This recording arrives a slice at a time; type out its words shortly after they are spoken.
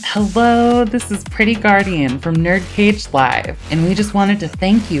Hello, this is Pretty Guardian from Nerd Cage Live, and we just wanted to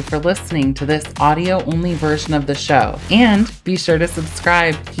thank you for listening to this audio-only version of the show. And be sure to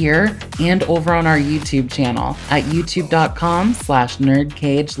subscribe here and over on our YouTube channel at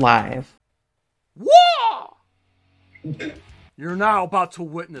youtube.com/nerdcagelive. Whoa! You're now about to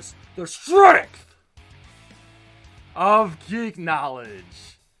witness the strength of geek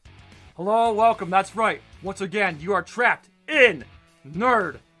knowledge. Hello, welcome. That's right. Once again, you are trapped in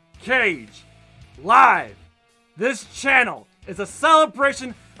Nerd Cage Live. This channel is a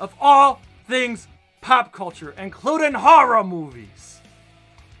celebration of all things pop culture, including horror movies.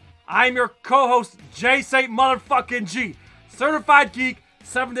 I'm your co-host, J. St. Motherfucking G, certified geek,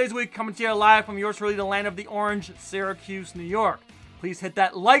 7 days a week, coming to you live from yours truly, the land of the orange, Syracuse, New York. Please hit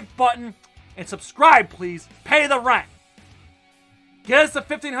that like button and subscribe, please. Pay the rent. Get us to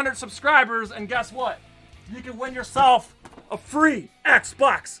 1,500 subscribers, and guess what? You can win yourself a free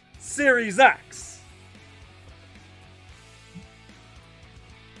Xbox Series X.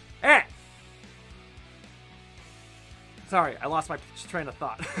 And sorry, I lost my train of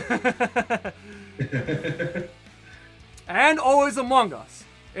thought. And always among us,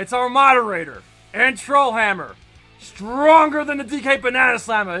 it's our moderator and Trollhammer, stronger than the DK Banana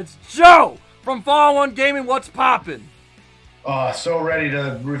Slammer. It's Joe from Fall 1 Gaming. What's poppin'? So ready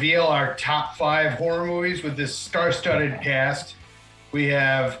to reveal our top 5 horror movies with this star-studded cast. We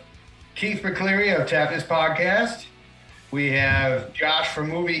have Keith McCleary of Tap This Podcast. We have Josh from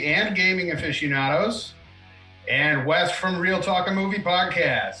Movie and Gaming Aficionados. And Wes from Real Talk a Movie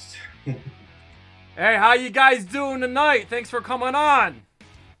Podcast. Hey, how you guys doing tonight? Thanks for coming on.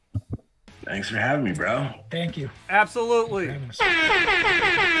 Thanks for having me, bro. Thank you. Absolutely.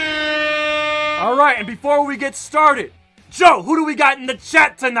 All right, and before we get started, Joe, who do we got in the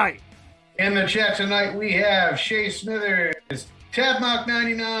chat tonight? In the chat tonight, we have Shay Smithers,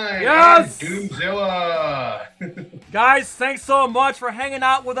 Tabmock99, yes! and Doomzilla. Guys, thanks so much for hanging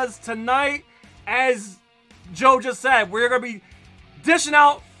out with us tonight. As Joe just said, we're going to be dishing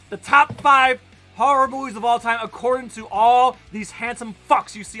out the top 5 horror movies of all time according to all these handsome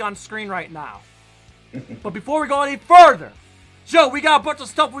fucks you see on screen right now. But before we go any further, Joe, we got a bunch of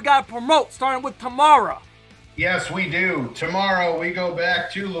stuff we got to promote, starting with tomorrow. Yes, we do. Tomorrow, we go back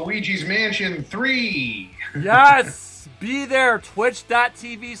to Luigi's Mansion 3. Yes! Be there,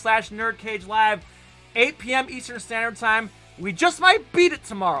 twitch.tv/nerdcagelive, 8 p.m. Eastern Standard Time. We just might beat it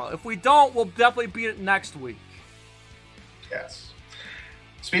tomorrow. If we don't, we'll definitely beat it next week. Yes.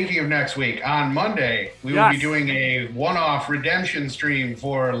 Speaking of next week, on Monday, we will be doing a one-off redemption stream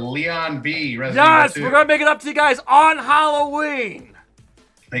for Leon B. Resident Evil 2. We're going to make it up to you guys on Halloween.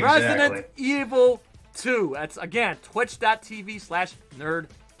 Exactly. Resident Evil 2. That's, again,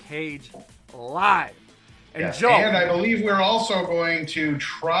 twitch.tv/nerdcagelive. And yes. Joe. And I believe we're also going to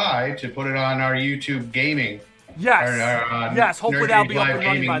try to put it on our YouTube gaming. Yes. Yes, hopefully that'll be up and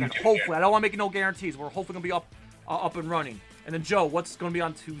running by then. Hopefully. I don't want to make no guarantees. We're hopefully going to be up and running. And then, Joe, what's going to be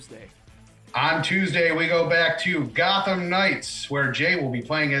on Tuesday? On Tuesday, we go back to Gotham Knights, where Jay will be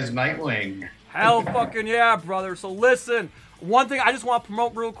playing as Nightwing. Hell fucking yeah, brother. So listen, one thing I just want to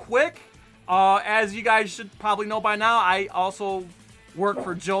promote real quick. As you guys should probably know by now, I also work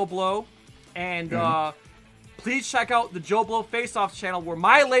for Joe Blow. And please check out the Joe Blow Face-Off channel, where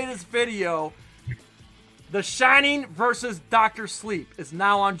my latest video, The Shining versus Dr. Sleep, is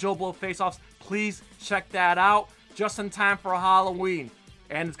now on Joe Blow Face-Offs. Please check that out. Just in time for Halloween.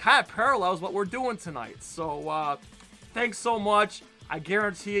 And it's kind of parallels what we're doing tonight. So, thanks so much. I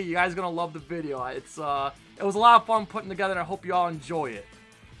guarantee you guys are going to love the video. It was a lot of fun putting together, and I hope you all enjoy it.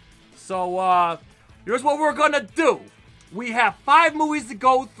 So, here's what we're going to do. We have 5 movies to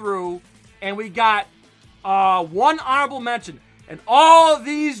go through, and we got one honorable mention. And all of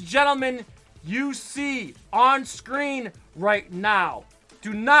these gentlemen you see on screen right now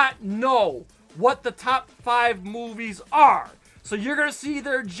do not know what the top 5 movies are. So you're going to see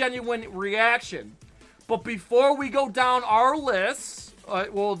their genuine reaction. But before we go down our list,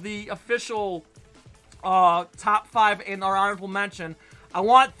 the official top 5 and our honorable mention, I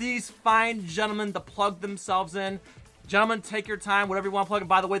want these fine gentlemen to plug themselves in. Gentlemen, take your time, whatever you want to plug in.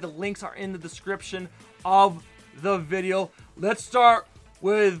 By the way, the links are in the description of the video. Let's start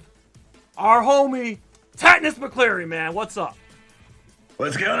with our homie, Tatnus McCleary, man. What's up?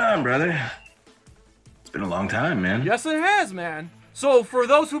 What's going on, brother? It's been a long time, man. Yes, it has, man. So, for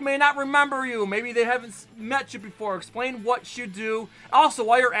those who may not remember you, maybe they haven't met you before, explain what you do. Also,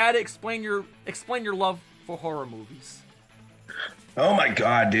 while you're at it, explain your love for horror movies. Oh my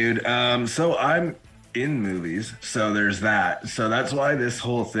god, dude. So I'm in movies, so there's that. So that's why this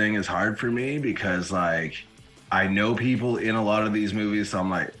whole thing is hard for me, because like I know people in a lot of these movies, so I'm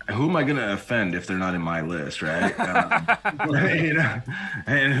like, who am I going to offend if they're not in my list, right? You know,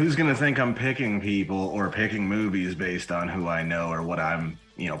 and who's going to think I'm picking people or picking movies based on who I know or what I'm,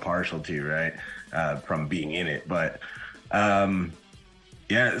 you know, partial to, right? From being in it. But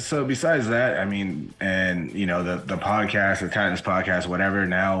yeah, so besides that, I mean, and you know, the podcast, the Tatnus podcast, whatever,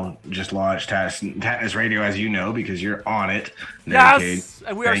 now just launched Tatnus Radio, as you know, because you're on it. Yes,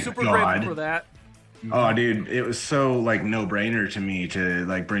 and we are Thank super God. grateful for that. Oh, dude, it was so like no brainer to me to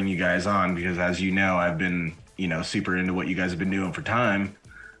like bring you guys on because, as you know, I've been, you know, super into what you guys have been doing for time.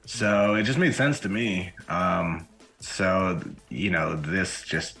 So it just made sense to me. So, you know,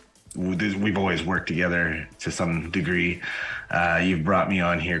 we've always worked together to some degree. You've brought me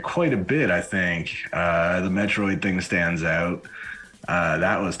on here quite a bit, I think. The Metroid thing stands out.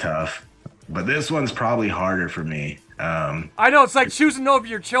 That was tough. But this one's probably harder for me. I know, it's like choosing over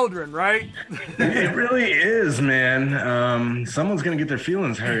your children, right? It really is, man. Someone's gonna get their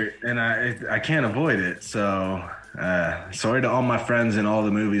feelings hurt, and I can't avoid it. So sorry to all my friends in all the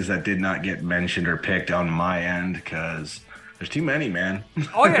movies that did not get mentioned or picked on my end, because there's too many, man.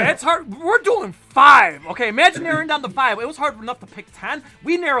 Oh yeah, it's hard. We're doing 5. Okay, imagine narrowing down to 5. It was hard enough to pick 10.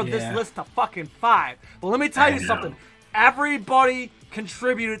 We narrowed this list to fucking 5. Well, let me tell you something. Everybody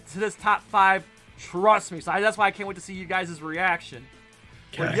contributed to this top 5. Trust me. So that's why I can't wait to see you guys' reaction.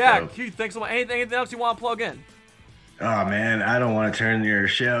 But yeah, Keith, thanks so much. Anything else you want to plug in? Oh man, I don't want to turn your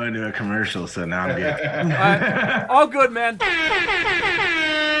show into a commercial, so now I'm good. All good, man.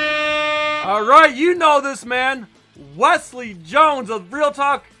 All right, you know this, man. Wesley Jones of Real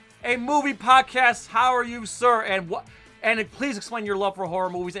Talk, a movie podcast. How are you, sir? And please explain your love for horror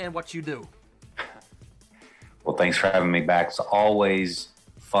movies and what you do. Well, thanks for having me back. It's always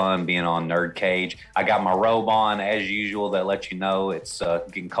fun being on Nerd Cage. I got my robe on as usual that lets you know it's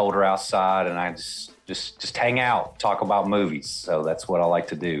getting colder outside, and I just hang out, talk about movies. So that's what I like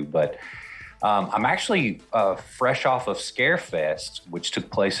to do. But I'm actually fresh off of Scarefest, which took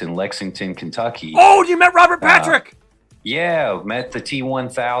place in Lexington, Kentucky. Oh, you met Robert Patrick? Yeah, met the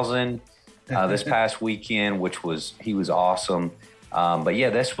T-1000 this past weekend, he was awesome. But yeah,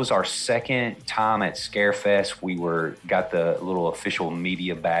 this was our second time at Scarefest. We got the little official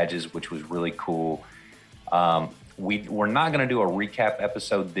media badges, which was really cool. We're not going to do a recap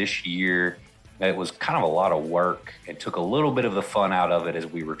episode this year. It was kind of a lot of work. It took a little bit of the fun out of it as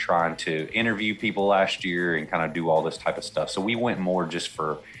we were trying to interview people last year and kind of do all this type of stuff. So we went more just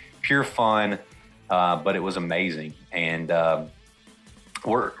for pure fun, but it was amazing. And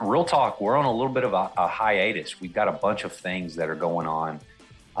Real Talk, we're on a little bit of a hiatus. We've got a bunch of things that are going on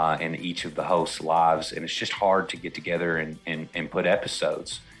in each of the hosts' lives, and it's just hard to get together and put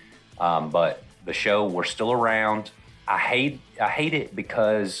episodes. But the show, we're still around. I hate it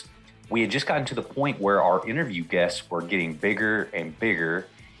because we had just gotten to the point where our interview guests were getting bigger and bigger,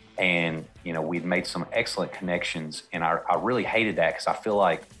 and you know, we'd made some excellent connections, and I really hated that because I feel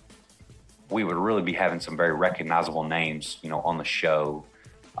like we would really be having some very recognizable names, you know, on the show.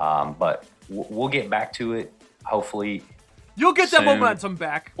 But we'll get back to it. Hopefully, you'll get soon. that momentum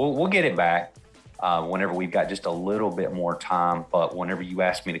back. We'll get it back whenever we've got just a little bit more time. But whenever you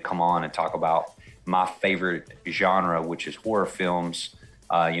ask me to come on and talk about my favorite genre, which is horror films,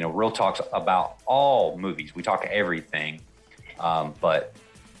 you know, Real Talk's about all movies. We talk everything, but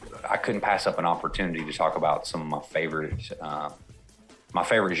I couldn't pass up an opportunity to talk about some of my favorite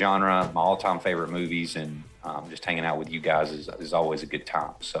genre, my all-time favorite movies, and just hanging out with you guys is always a good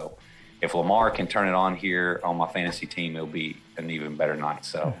time. So if Lamar can turn it on here on my fantasy team, it'll be an even better night.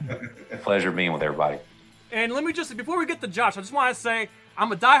 So pleasure being with everybody. And let me just, before we get to Josh, I just want to say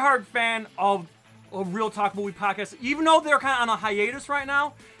I'm a diehard fan of Real Talk Movie Podcast. Even though they're kind of on a hiatus right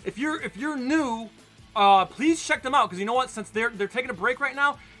now, if you're new, please check them out, because you know what? Since they're taking a break right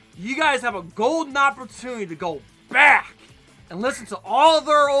now, you guys have a golden opportunity to go back and listen to all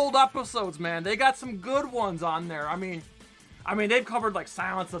their old episodes, man. They got some good ones on there. I mean, they've covered like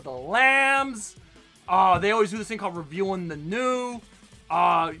Silence of the Lambs. They always do this thing called Reviewing the New,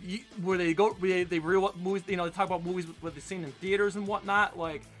 where they review movies. You know, they talk about movies what they've seen in theaters and whatnot.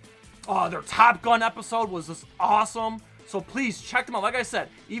 Like, their Top Gun episode was just awesome. So please check them out. Like I said,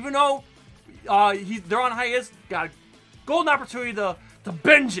 even though they're on hiatus, got a golden opportunity to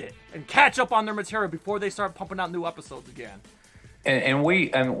binge it and catch up on their material before they start pumping out new episodes again. And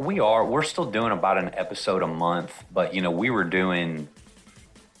we're still doing about an episode a month, but you know, we were doing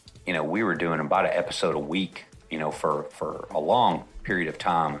about an episode a week, you know, for a long period of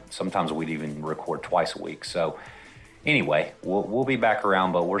time. Sometimes we'd even record twice a week. So anyway, we'll be back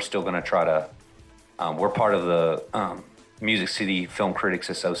around, but we're still going to try to. We're part of the Music City Film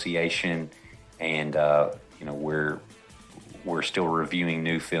Critics Association, and we're still reviewing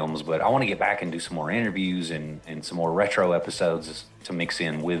new films, but I want to get back and do some more interviews and some more retro episodes to mix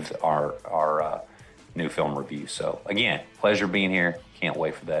in with our new film review. So again, pleasure being here. Can't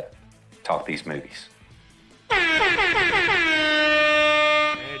wait for that. Talk these movies. And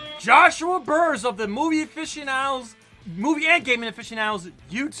Joshua Burrs of the Movie and Gaming Aficionados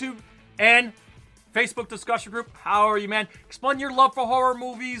YouTube and Facebook discussion group. How are you, man? Explain your love for horror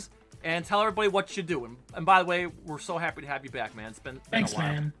movies and tell everybody what you do. And by the way, we're so happy to have you back, man. It's been Thanks, a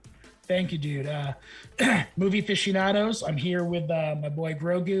while. man. Thank you, dude. Movie aficionados. I'm here with my boy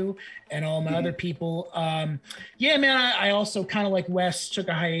Grogu and all my other people. Yeah, man. I also kind of like Wes took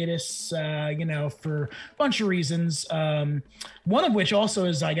a hiatus, for a bunch of reasons. One of which also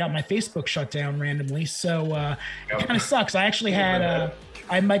is I got my Facebook shut down randomly, so it kind of sucks. I actually had.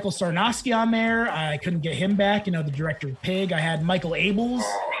 I had Michael Sarnowski on there. I couldn't get him back, the director of Pig. I had Michael Abels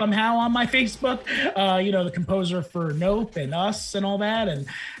somehow on my Facebook, the composer for Nope and Us and all that. And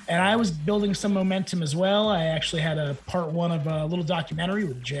I was building some momentum as well. I actually had a part one of a little documentary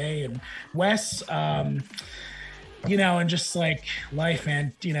with Jay and Wes, and just like life,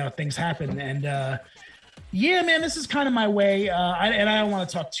 man, things happen. And, yeah, man, this is kind of my way. I don't want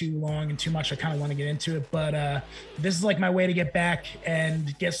to talk too long and too much. I kind of want to get into it, but this is like my way to get back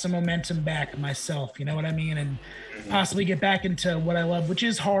and get some momentum back myself. You know what I mean? And possibly get back into what I love, which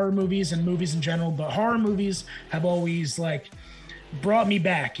is horror movies and movies in general. But horror movies have always brought me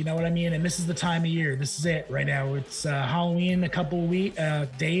back. You know what I mean? And this is the time of year. This is it right now. It's Halloween, a couple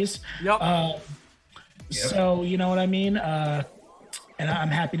days. Yep. So you know what I mean? And I'm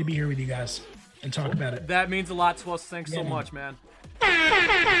happy to be here with you guys and talk about it. That means a lot to us. Thanks so much, man.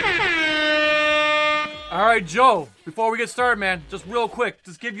 All right, Joe. Before we get started, man, just real quick,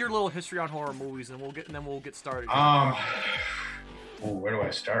 just give your little history on horror movies, and then we'll get started. Where do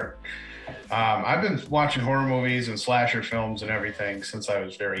I start? I've been watching horror movies and slasher films and everything since I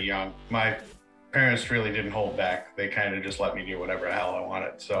was very young. My parents really didn't hold back. They kind of just let me do whatever the hell I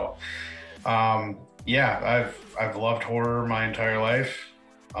wanted. So, yeah, I've loved horror my entire life.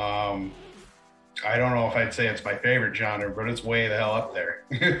 I don't know if I'd say it's my favorite genre, but it's way the hell up there.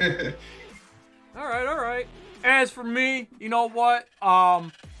 All right. As for me, you know what?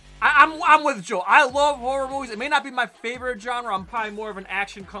 I'm with Joe. I love horror movies. It may not be my favorite genre. I'm probably more of an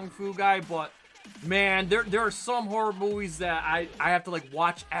action kung fu guy, but man, there are some horror movies that I have to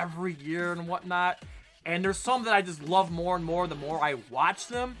watch every year and whatnot. And there's some that I just love more and more the more I watch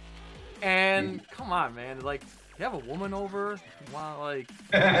them. And come on, man, you have a woman over? Wow,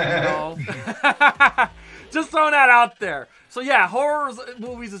 just throwing that out there. So yeah, horror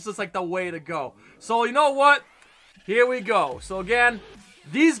movies is just the way to go. So you know what? Here we go. So again,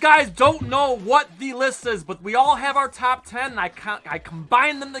 these guys don't know what the list is, but we all have our top 10, and I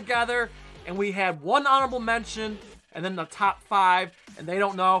combined them together, and we had one honorable mention, and then the top 5, and they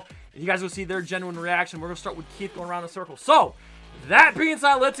don't know. And you guys will see their genuine reaction. We're going to start with Keith going around the circle. So, that being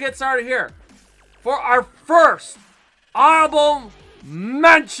said, let's get started here. For our first honorable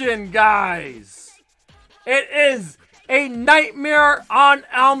mention, guys, it is A Nightmare on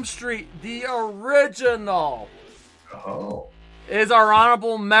Elm Street, the original. Oh. Is our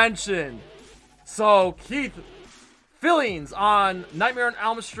honorable mention. So, Keith, feelings on Nightmare on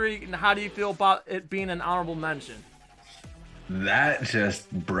Elm Street, and how do you feel about it being an honorable mention? That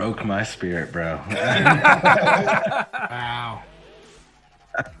just broke my spirit, bro. Wow.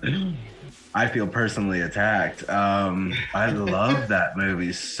 I feel personally attacked. I love that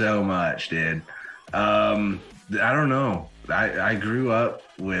movie so much, dude. I don't know. I grew up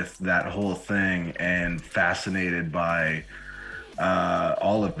with that whole thing and fascinated by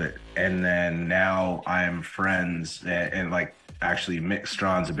all of it. And then now I'm friends and actually Mick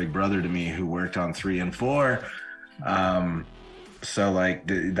Strawn's a big brother to me who worked on 3 and 4. So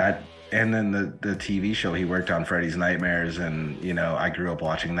that, and then the TV show he worked on, Freddy's Nightmares, and I grew up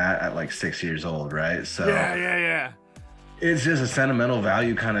watching that at 6 years old, right? So Yeah. It's just a sentimental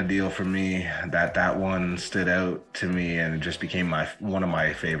value kind of deal for me that one stood out to me and it just became one of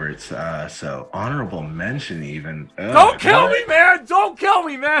my favorites. So honorable mention even. Don't kill me, man! Don't kill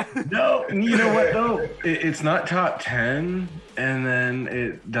me, man! No, you know what though? It's not top 10 and then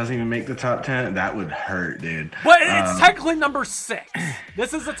it doesn't even make the top 10. That would hurt, dude. But it's technically number 6.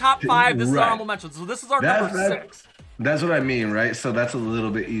 This is the top 5. This is right. honorable mention. So this is our number 6. That's what I mean, right? So that's a little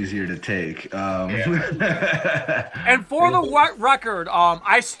bit easier to take. And for the record,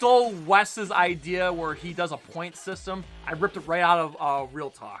 I stole Wes's idea where he does a point system. I ripped it right out of Real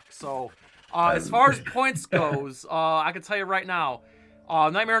Talk. So as far as points goes, I can tell you right now,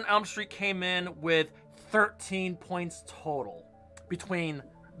 Nightmare on Elm Street came in with 13 points total between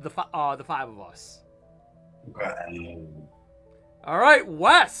the 5 of us. All right,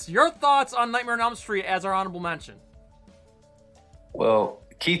 Wes, your thoughts on Nightmare on Elm Street as our honorable mention? Well,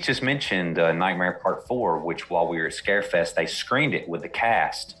 Keith just mentioned Nightmare Part 4, which while we were at Scarefest, they screened it with the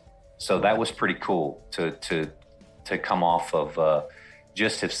cast. So that was pretty cool to come off of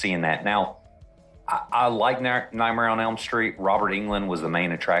just have seen that. Now, I like Nightmare on Elm Street. Robert Englund was the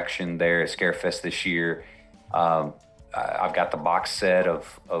main attraction there at Scarefest this year. I've got the box set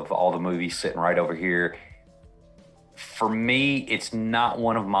of all the movies sitting right over here. For me, it's not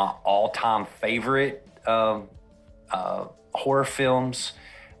one of my all-time favorite horror films,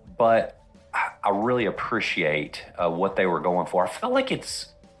 but I really appreciate what they were going for. I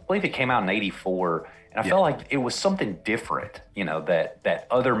believe it came out in '84, and I felt like it was something different, that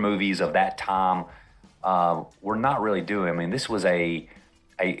other movies of that time were not really doing. I mean, this was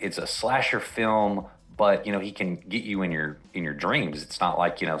it's a slasher film, but he can get you in your dreams. It's not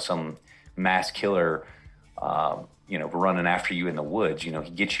like some mass killer running after you in the woods. He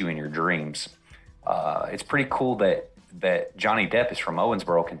gets you in your dreams. It's pretty cool that Johnny Depp is from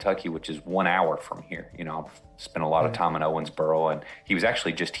Owensboro, Kentucky, which is 1 hour from here. I've spent a lot of time in Owensboro, and he was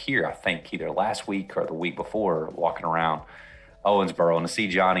actually just here, I think, either last week or the week before, walking around Owensboro, and to see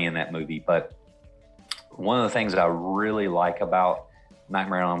Johnny in that movie. But one of the things that I really like about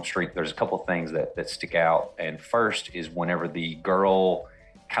Nightmare on Elm Street, there's a couple of things that stick out. And first is whenever the girl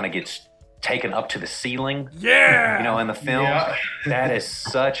kind of gets taken up to the ceiling. Yeah. In the film. Yeah. That is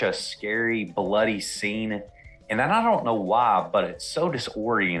such a scary, bloody scene. And then I don't know why, but it's so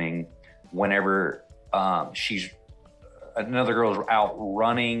disorienting whenever another girl's out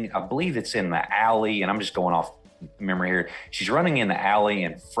running. I believe it's in the alley, and I'm just going off memory here. She's running in the alley,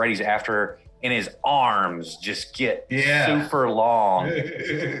 and Freddy's after her, and his arms just get super long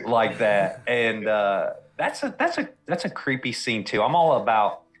like that. And that's a creepy scene too. I'm all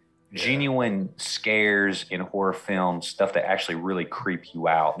about genuine scares in horror films, stuff that actually really creep you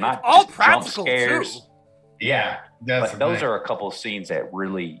out, not all just practical jump scares. Too. Yeah, but those are a couple of scenes that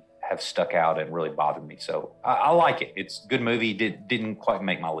really have stuck out and really bothered me. So I like it. It's a good movie. Didn't quite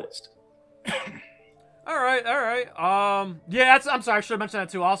make my list. All right. I'm sorry. I should have mentioned that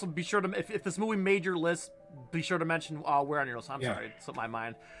too. Also, be sure to if this movie made your list, be sure to mention where on your list. I'm sorry, it slipped my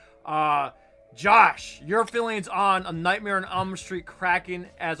mind. Josh, your feelings on A Nightmare on Elm Street cracking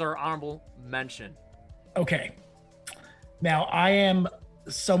as our honorable mention? Okay. Now, I am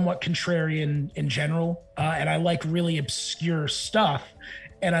somewhat contrarian in general, and I like really obscure stuff,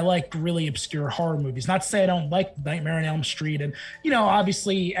 and I like really obscure horror movies. Not to say I don't like Nightmare on Elm Street, and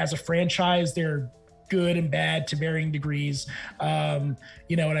obviously as a franchise, they're good and bad to varying degrees.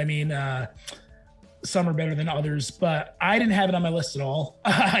 You know what I mean? Some are better than others, but I didn't have it on my list at all.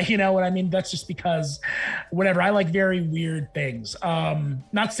 You know what I mean? That's just because whatever, I like very weird things.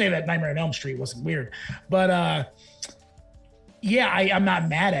 Not to say that Nightmare on Elm Street wasn't weird, but I'm not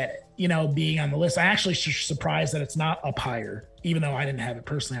mad at it, being on the list. I actually surprised that it's not up higher, even though I didn't have it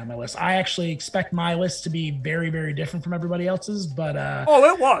personally on my list. I actually expect my list to be very, very different from everybody else's, but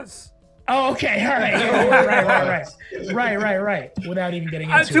it was. Oh, okay. All right. Right. Without even getting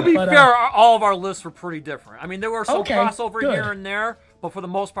into it. To be fair, all of our lists were pretty different. I mean, there were some crossover good. here and there, but for the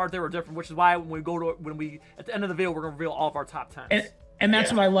most part, they were different, which is why when we at the end of the video, we're going to reveal all of our top 10s. And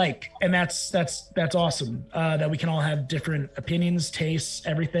that's what I like. And that's awesome, that we can all have different opinions, tastes,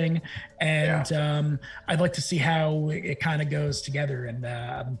 everything. And I'd like to see how it kind of goes together. And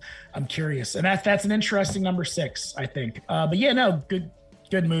I'm curious. And that's an interesting number 6, I think. But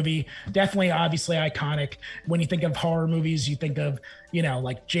good movie. Definitely, obviously iconic. When you think of horror movies, you think of,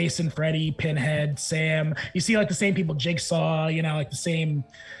 like Jason, Freddy, Pinhead, Sam. You see like the same people, Jigsaw, like the same,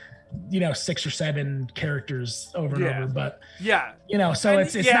 6 or 7 characters over and over. But so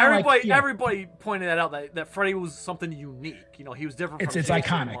it's not everybody pointed that out that Freddy was something unique. He was different. It's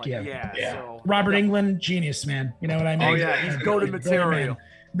iconic. So, Robert Englund, genius, man. You know what I mean? Oh yeah, he's go-to material.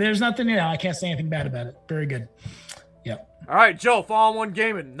 There's nothing, I can't say anything bad about it. Very good. Yep. All right, Joe, Fallen One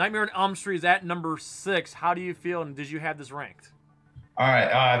Gaming. Nightmare on Elm Street is at number 6. How do you feel, and did you have this ranked? All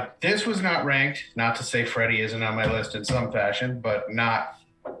right, this was not ranked. Not to say Freddy isn't on my list in some fashion, but not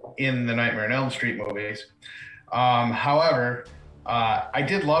in the Nightmare on Elm Street movies. However, I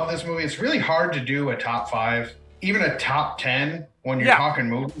did love this movie. It's really hard to do a top 5, even a top 10 when you're talking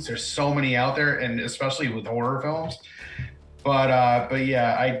movies. There's so many out there, and especially with horror films. But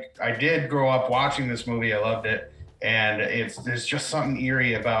I did grow up watching this movie. I loved it. And there's just something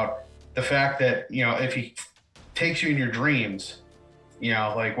eerie about the fact that, if he takes you in your dreams,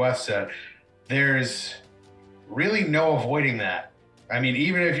 like Wes said, there's really no avoiding that. I mean,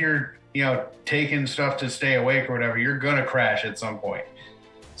 even if you're, taking stuff to stay awake or whatever, you're going to crash at some point.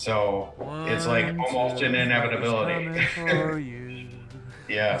 So it's like almost an inevitability. For you.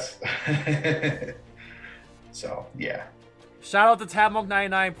 Yes. So yeah. Shout out to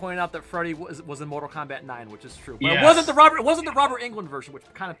TabMonk99 pointing out that Freddy was in Mortal Kombat 9, which is true. But Yes. it wasn't the Robert Englund version, which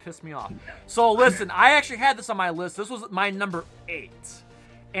kind of pissed me off. So listen, I actually had this on my list. This was my number 8.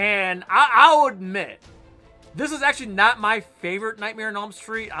 And I'll admit, this is actually not my favorite Nightmare on Elm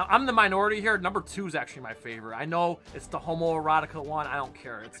Street. I'm the minority here. Number 2 is actually my favorite. I know it's the homoerotica one. I don't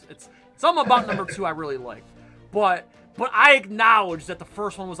care. It's something about number 2 I really like. But I acknowledge that the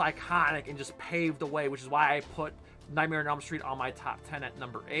first one was iconic and just paved the way, which is why I put Nightmare on Elm Street on my top 10 at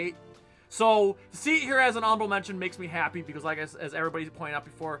number 8. So to see it here as an honorable mention makes me happy because, like as everybody pointed out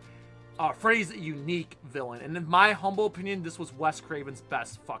before, Freddy's a unique villain, and in my humble opinion, this was Wes Craven's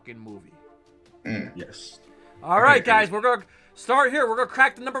best fucking movie. Yes. All right, guys, we're gonna start here. We're gonna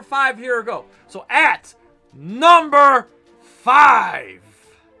crack the number 5 here. We go. So at number 5,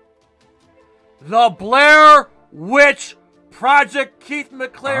 The Blair Witch Project. Keith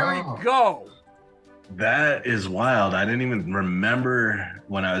McClary, go. That is wild. I didn't even remember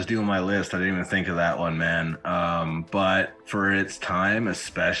when I was doing my list. I didn't even think of that one, man. But for its time,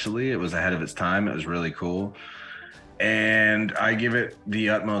 especially, it was ahead of its time. It was really cool. And I give it the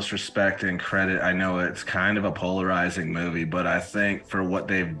utmost respect and credit. I know it's kind of a polarizing movie, but I think for what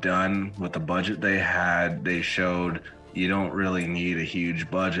they've done with the budget they had, they showed you don't really need a huge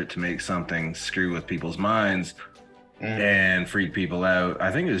budget to make something screw with people's minds and freak people out.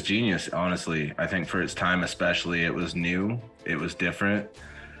 I think it was genius, honestly. I think for its time especially, it was new. It was different.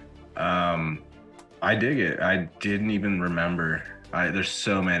 I dig it. I didn't even remember. There's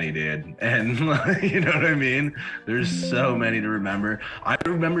so many, dude. And you know what I mean? There's so many to remember. I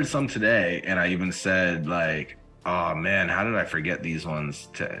remembered some today, and I even said, like, oh man, how did I forget these ones?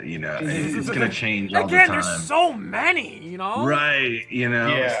 It's gonna change all the time. Again, there's so many, you know? Right,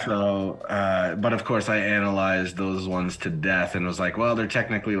 Yeah. So, but of course I analyzed those ones to death and was like, well, they're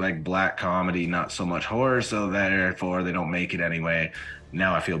technically like black comedy, not so much horror, so therefore they don't make it anyway.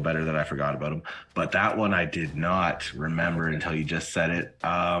 Now I feel better that I forgot about them. But that one I did not remember until you just said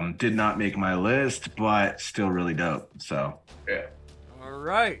it. Did not make my list, but still really dope. So, Yeah. All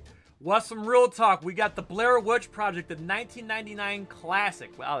right. What's some real talk? We got the Blair Witch Project, the 1999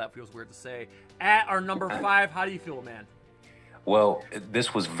 classic. Wow, that feels weird to say. At our number 5, how do you feel, man? Well,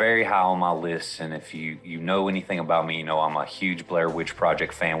 this was very high on my list, and if you know anything about me, you know I'm a huge Blair Witch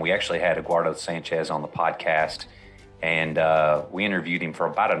Project fan. We actually had Eduardo Sanchez on the podcast, and we interviewed him for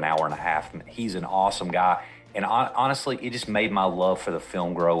about an hour and a half. He's an awesome guy, and honestly, it just made my love for the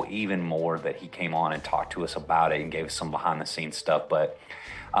film grow even more that he came on and talked to us about it and gave us some behind-the-scenes stuff. But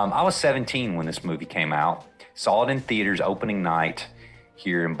I was 17 when this movie came out, saw it in theaters opening night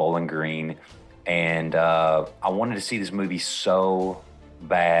here in Bowling Green, and I wanted to see this movie so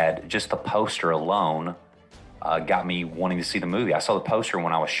bad. Just the poster alone got me wanting to see the movie. I saw the poster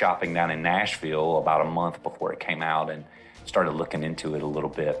when I was shopping down in Nashville about a month before it came out and started looking into it a little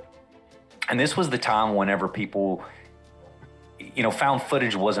bit. And this was the time whenever people, found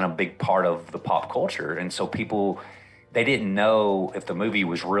footage wasn't a big part of the pop culture, and so people, they didn't know if the movie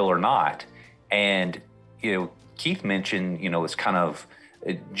was real or not. And, Keith mentioned, it's kind of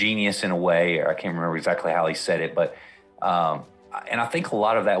a genius in a way, or I can't remember exactly how he said it, but, and I think a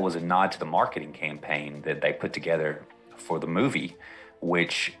lot of that was a nod to the marketing campaign that they put together for the movie,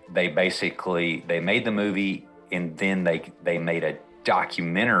 which they made the movie and then they made a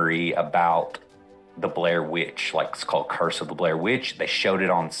documentary about the Blair Witch, like it's called Curse of the Blair Witch. They showed it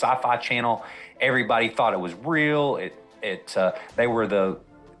on Sci-Fi Channel. Everybody thought it was real. They were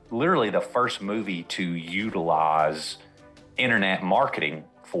literally the first movie to utilize internet marketing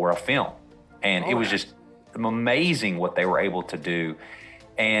for a film. And it was just amazing what they were able to do.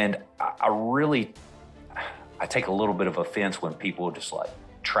 And I take a little bit of offense when people just like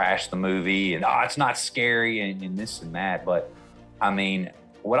trash the movie and, it's not scary and this and that. But I mean,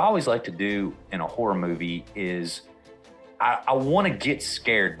 what I always like to do in a horror movie is I want to get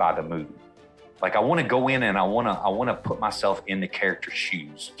scared by the movie. Like I want to go in and I want to put myself in the character's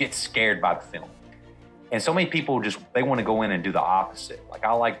shoes, get scared by the film. And so many people they want to go in and do the opposite. Like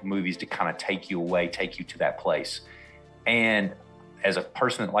I like movies to kind of take you away, take you to that place. And as a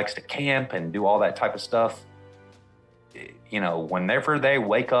person that likes to camp and do all that type of stuff, whenever they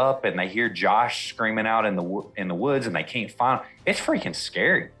wake up and they hear Josh screaming out in the woods and they can't find him, it's freaking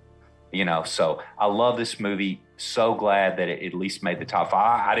scary. So I love this movie. So glad that it at least made the top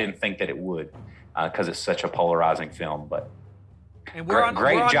 5. I didn't think that it would because it's such a polarizing film. But And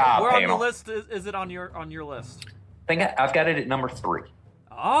great job, we're on panel. the list. Is it on your list? I think I've got it at number 3.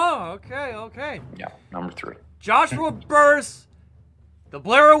 Oh, okay. Yeah, number 3. Joshua Burris, The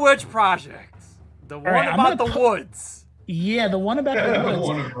Blair Witch Project. The one right, about the woods. Yeah, the one about the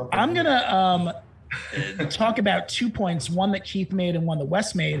woods. I'm gonna talk about 2 points, one that Keith made and one that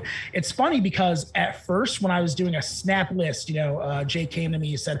Wes made. It's funny because at first when I was doing a snap list, Jay came to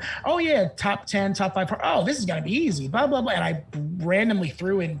me and said, oh yeah, top 10, top 5. Oh, this is going to be easy, blah, blah, blah. And I randomly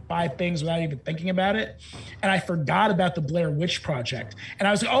threw in 5 things without even thinking about it. And I forgot about the Blair Witch Project. And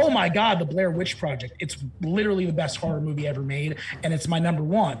I was like, oh my God, the Blair Witch Project. It's literally the best horror movie ever made. And it's my number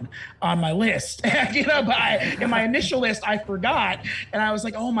 1 on my list. But in my initial list, I forgot. And I was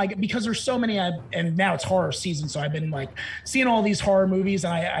like, oh my God, because there's so many, and now it's horror season, so I've been like seeing all these horror movies,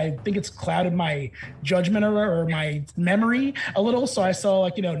 and I think it's clouded my judgment or my memory a little. So I saw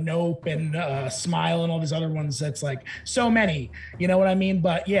Nope and Smile and all these other ones. That's like so many, you know what I mean?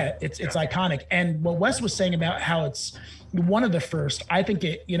 But yeah, it's iconic. And what Wes was saying about how it's one of the first, I think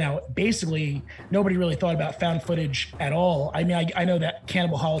it, basically nobody really thought about found footage at all. I mean, I know that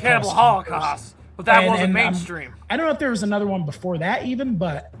Cannibal Holocaust. But that wasn't mainstream. I don't know if there was another one before that even,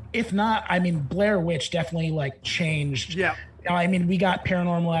 but if not, I mean, Blair Witch definitely changed. Yeah. I mean, we got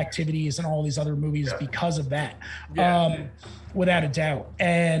Paranormal Activities and all these other movies because of that, without a doubt.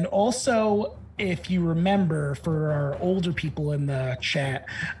 And also, if you remember, for our older people in the chat,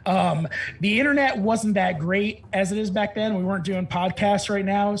 the internet wasn't that great as it is back then. We weren't doing podcasts right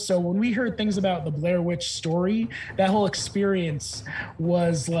now. So when we heard things about the Blair Witch story, that whole experience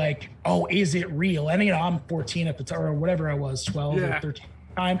was like, oh, is it real? And I'm 14 at the time, or whatever I was, 12 or 13.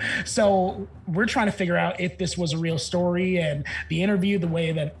 Time. So we're trying to figure out if this was a real story, and the interview, the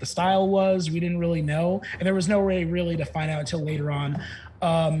way that the style was, we didn't really know, and there was no way really to find out until later on.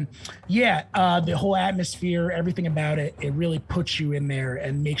 The whole atmosphere, everything about it, it really puts you in there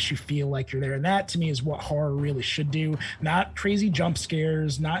and makes you feel like you're there. And that to me is what horror really should do. Not crazy jump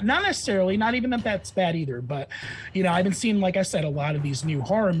scares, not necessarily, not even that that's bad either. But, I've been seeing, like I said, a lot of these new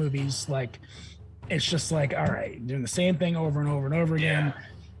horror movies, it's just like, all right, doing the same thing over and over and over again.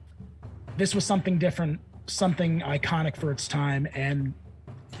 This was something different, something iconic for its time, and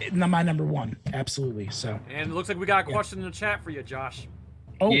my number 1, absolutely. So. And it looks like we got a question in the chat for you, Josh.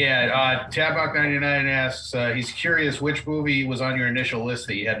 Oh. Yeah, Tabok99 asks, he's curious which movie was on your initial list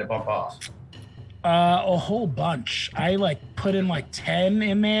that you had to bump off. A whole bunch. I put in 10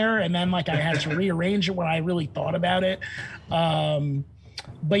 in there, and then I had to rearrange it when I really thought about it. But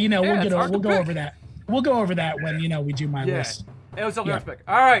we'll go over that. We'll go over that when we do my list. It was something to pick.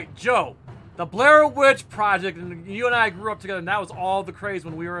 All right, Joe. The Blair Witch Project, and you and I grew up together, and that was all the craze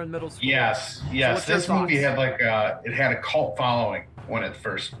when we were in middle school. Yes. So this movie had it had a cult following when it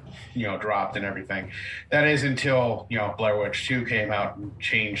first, dropped and everything. That is until, Blair Witch 2 came out and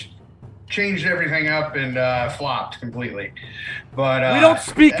changed everything up and flopped completely. But we don't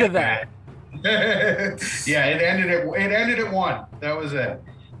speak of that. Yeah, it ended at 1. That was it.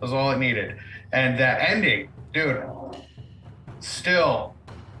 That was all it needed. And that ending, dude, still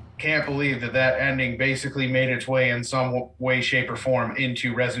can't believe that ending basically made its way in some way, shape, or form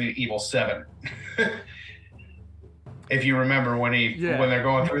into Resident Evil 7. If you remember when they're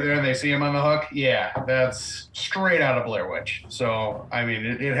going through there and they see him on the hook, that's straight out of Blair Witch. So, I mean,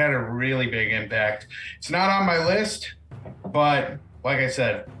 it had a really big impact. It's not on my list, but like I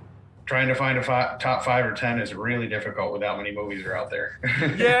said, trying to find a top 5 or 10 is really difficult with how many movies are out there.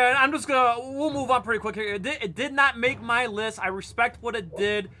 Yeah, I'm just we'll move on pretty quick here. It did not make my list. I respect what it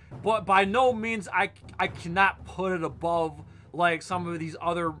did, but by no means I cannot put it above some of these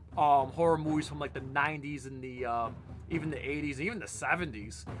other horror movies from the 90s and the even the 80s, even the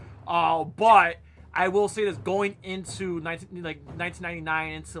 70s. But I will say this, going into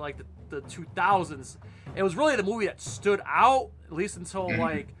 1999 into the 2000s, it was really the movie that stood out, at least until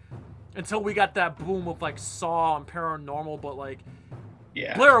until we got that boom of Saw and Paranormal. But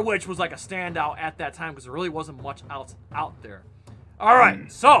Blair Witch was a standout at that time because there really wasn't much else out there. All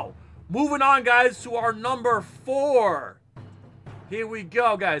right, so moving on, guys, to our number 4. Here we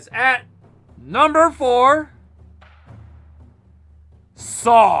go, guys. At number 4,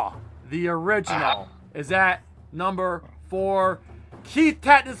 Saw, the original, is at number 4. Keith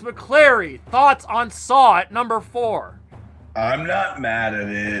Tatnus McClary, thoughts on Saw at number 4? I'm not mad at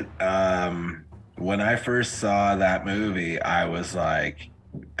it. When I first saw that movie, I was like,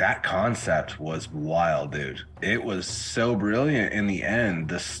 that concept was wild, dude. It was so brilliant in the end.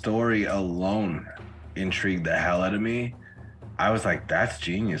 The story alone intrigued the hell out of me. I was like, that's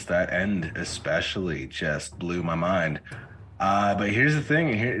genius. That end especially just blew my mind. But here's the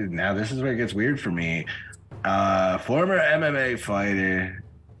thing. Now this is where it gets weird for me. Former MMA fighter,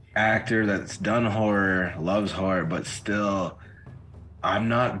 actor that's done horror, loves horror, but still I'm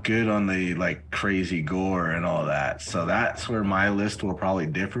not good on the like crazy gore and all that. So that's where my list will probably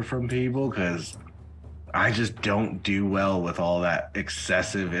differ from people because I just don't do well with all that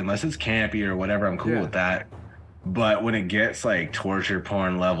excessive, unless it's campy or whatever. I'm cool with that. But when it gets like torture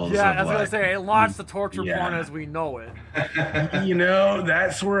porn levels, Yeah, of, I was gonna like, say it launched the torture yeah. porn as we know it.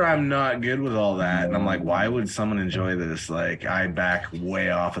 That's where I'm not good with all that. And I'm like, why would someone enjoy this? Like, I back way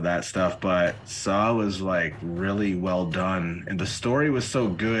off of that stuff. But Saw was like really well done. And the story was so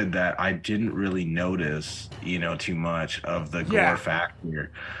good that I didn't really notice, too much of the gore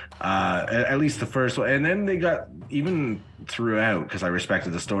factor. At least the first one. And then they got even throughout, because I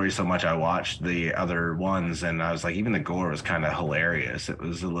respected the story so much, I watched the other ones and I was like, even the gore was kind of hilarious. It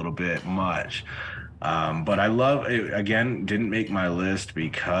was a little bit much. But I love it. Again, didn't make my list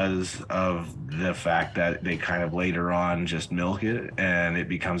because of the fact that they kind of later on just milk it and it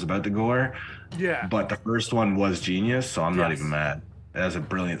becomes about the gore. Yeah. But the first one was genius, so I'm not even mad. That was a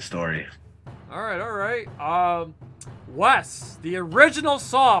brilliant story. All right. Wes, the original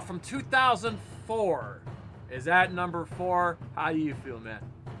Saw from 2004 is at number 4. How do you feel, man?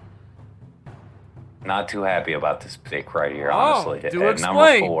 Not too happy about this pick right here, honestly. Do at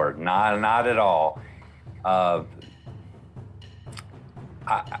explain. Number 4, not at all.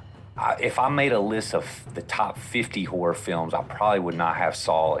 If I made a list of the top 50 horror films, I probably would not have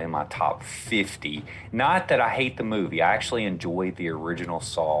Saw in my top 50. Not that I hate the movie. I actually enjoyed the original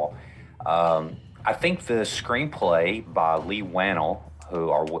Saw. I think the screenplay by Lee Whannell,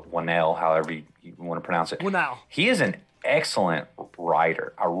 or Whannell, however you want to pronounce it. Whannell. He is an excellent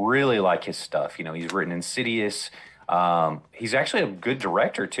writer. I really like his stuff. He's written Insidious. He's actually a good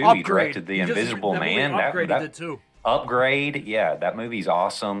director too. Upgrade. He directed The Invisible Man. Upgrade he did too. Upgrade, yeah, that movie's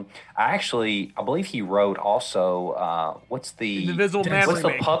awesome. I believe he wrote also. What's the Invisible Man What's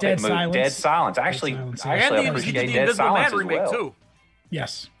remake? the puppet Dead movie? Silence. Dead Silence. Actually, And I he appreciate did the Dead Invisible Silence Man remake as well. too.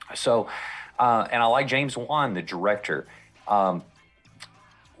 Yes. So, and I like James Wan, the director.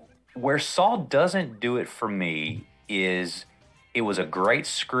 Where Saw doesn't do it for me is it was a great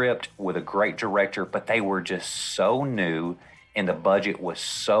script with a great director, but they were just so new and the budget was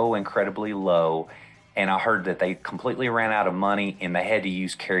so incredibly low. And I heard that they completely ran out of money and they had to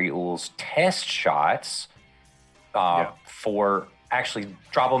use Carrie Ull's test shots for actually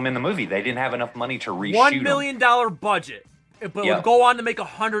drop them in the movie. They didn't have enough money to reshoot $1 million budget, but would go on to make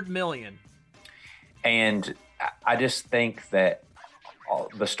 $100 million. And I just think that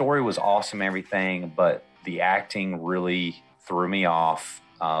the story was awesome, everything, but the acting really threw me off.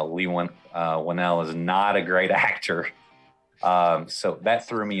 Lee Whannell is not a great actor. So that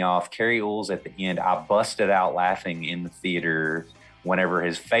threw me off. Carrie Ull's at the end, I busted out laughing in the theater whenever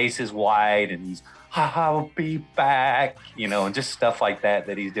his face is wide and he's, I'll be back, and just stuff like that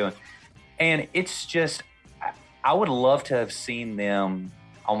he's doing. And it's just, I would love to have seen them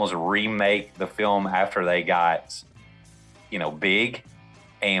almost remake the film after they got, big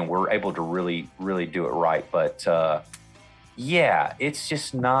and were able to really, really do it right. But, it's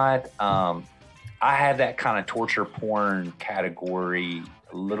just not, I have that kind of torture porn category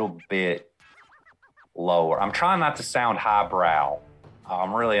a little bit lower. I'm trying not to sound highbrow.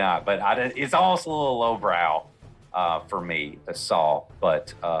 I'm really not, but it's also a little lowbrow for me, the Saw.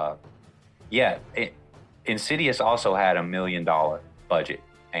 But Insidious also had $1 million budget,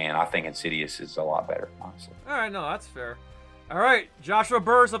 and I think Insidious is a lot better, honestly. All right, no, that's fair. All right, Joshua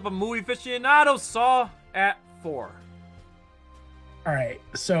Burrs of a Movie Aficionado, Saw at 4. All right.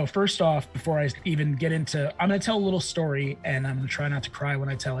 So first off, before I even get into, I'm going to tell a little story and I'm going to try not to cry when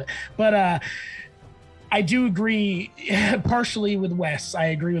I tell it. But I do agree partially with Wes. I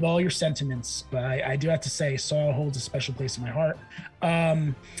agree with all your sentiments, but I do have to say Saw holds a special place in my heart.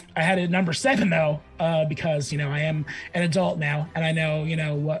 I had it at number 7 though, because, I am an adult now and I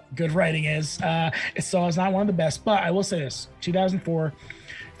know, what good writing is. Saw is not one of the best, but I will say this, 2004,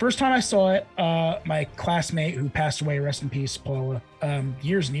 first time I saw it, my classmate who passed away, rest in peace, Paula,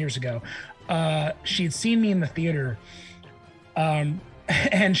 years and years ago, she had seen me in the theater,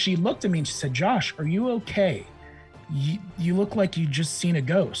 and she looked at me and she said, Josh, are you okay? You look like you just seen a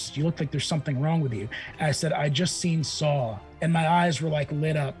ghost. You look like there's something wrong with you. And I said, I just seen Saw. And my eyes were like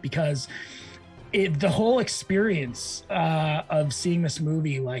lit up because the whole experience of seeing this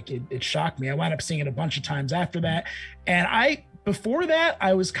movie, like it shocked me. I wound up seeing it a bunch of times after that. And before that,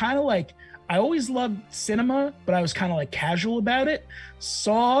 I was kind of like, I always loved cinema, but I was kind of like casual about it.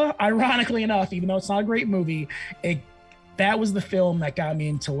 Saw, ironically enough, even though it's not a great movie, that was the film that got me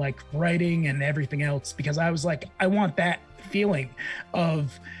into like writing and everything else, because I was like, I want that feeling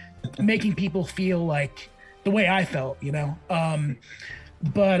of making people feel like the way I felt,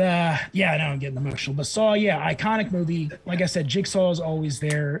 But yeah, now I'm getting emotional. But Saw, yeah, iconic movie. Like I said, Jigsaw is always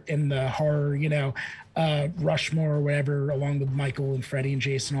there in the horror, Rushmore or whatever, along with Michael and Freddie and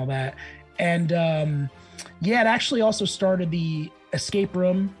Jason, all that. And yeah, it actually also started the escape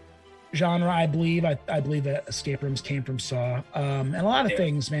room genre, I believe. I believe that escape rooms came from Saw, and a lot of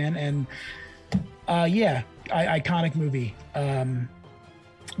things, man. And yeah, iconic movie.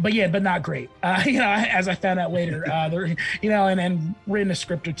 But not great. As I found out later, there, and written a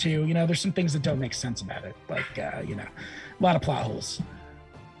script or two. There's some things that don't make sense about it, like a lot of plot holes.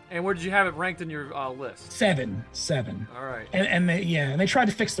 And where did you have it ranked in your list? 7. All right. And they tried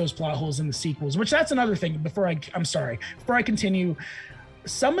to fix those plot holes in the sequels, which that's another thing. Before I continue,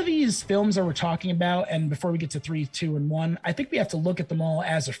 some of these films that we're talking about, and before we get to 3, 2, and 1, I think we have to look at them all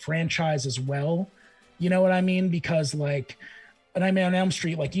as a franchise as well. You know what I mean? Because like. And I mean, on Elm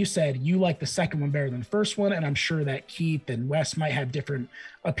Street, like you said, you like the second one better than the first one. And I'm sure that Keith and Wes might have different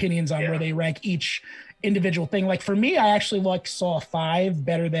opinions on where they rank each individual thing. Like for me, I actually like Saw 5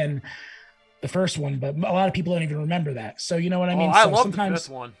 better than the first one, but a lot of people don't even remember that. So you know what I mean? I love the fifth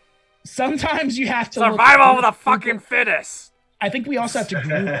one. Sometimes you have to survival of the fucking fittest. I think we also have to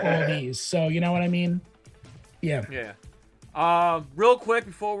group all these. So you know what I mean? Yeah. Yeah. Real quick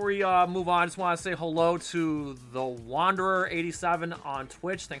before we move on, I just want to say hello to the Wanderer87 on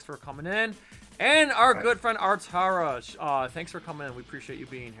Twitch. Thanks for coming in, and our good friend Artara. Thanks for coming in. We appreciate you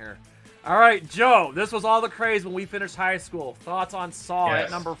being here. All right, Joe. This was all the craze when we finished high school. Thoughts on Saw at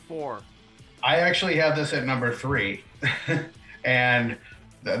number 4? I actually have this at number 3, and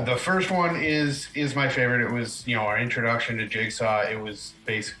the first one is my favorite. It was our introduction to Jigsaw. It was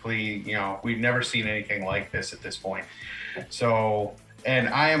basically we've never seen anything like this at this point. So, and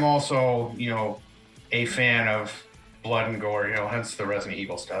I am also, a fan of blood and gore, hence the Resident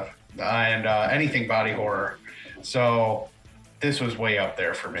Evil stuff and anything body horror. So this was way up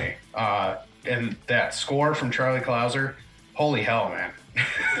there for me. And that score from Charlie Clouser, holy hell, man.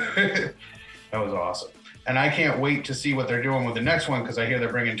 That was awesome. And I can't wait to see what they're doing with the next one because I hear they're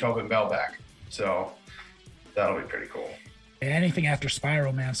bringing Tobin Bell back. So that'll be pretty cool. Anything after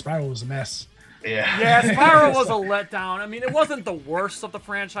Spiral, man. Spiral was a mess. Yeah, Spiral was a letdown. I mean, it wasn't the worst of the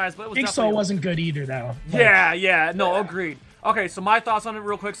franchise, but it was Jigsaw wasn't good either, though. Agreed. Okay, so my thoughts on it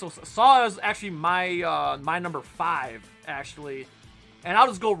real quick. So Saw is actually my my number 5, actually. And I'll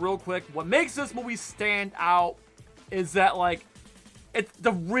just go real quick. What makes this movie stand out is that, like, it's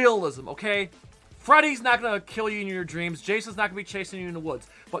the realism, okay? Freddy's not going to kill you in your dreams. Jason's not going to be chasing you in the woods.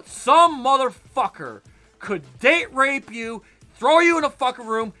 But some motherfucker could date rape you, throw you in a fucking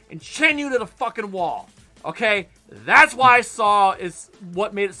room, and chain you to the fucking wall. Okay? That's why Saw is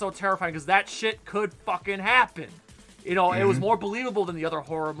what made it so terrifying, because that shit could fucking happen. It was more believable than the other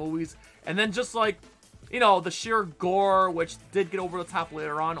horror movies. And then just like, the sheer gore, which did get over the top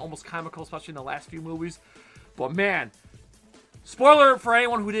later on, almost comical, especially in the last few movies. But man, spoiler for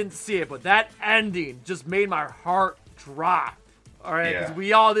anyone who didn't see it, but that ending just made my heart drop. All right? Because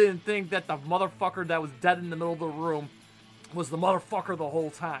we all didn't think that the motherfucker that was dead in the middle of the room was the motherfucker the whole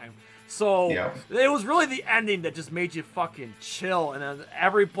time. So it was really the ending that just made you fucking chill. And then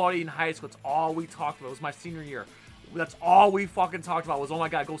everybody in high school, it's all we talked about. It was my senior year. That's all we fucking talked about was, oh my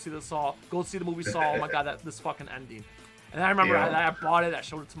God, go see the movie Saw. Oh my God, this fucking ending. And I remember I bought it, I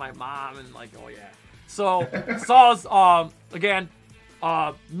showed it to my mom, and like, oh yeah. So Saw's again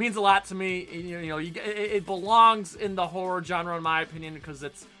means a lot to me. It belongs in the horror genre in my opinion because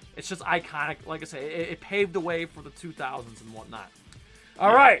it's just iconic. Like I say, it paved the way for the 2000s and whatnot.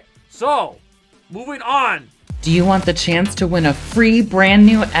 All right, so moving on. Do you want the chance to win a free brand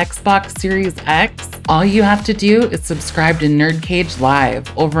new Xbox Series X? All you have to do is subscribe to Nerdcage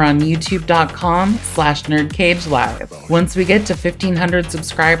Live over on youtube.com/NerdcageLive. Once we get to 1,500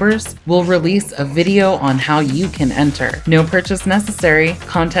 subscribers, we'll release a video on how you can enter. No purchase necessary.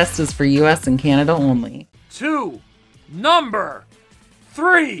 Contest is for US and Canada only. Number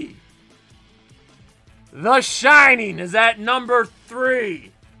 3. The Shining is at number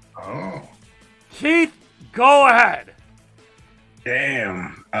 3. Oh. Keith, go ahead.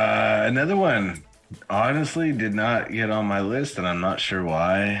 Damn. Another one. Honestly, did not get on my list, and I'm not sure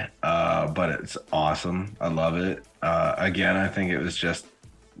why. But it's awesome. I love it. Again, I think it was just,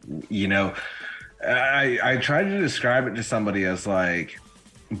 I tried to describe it to somebody as like,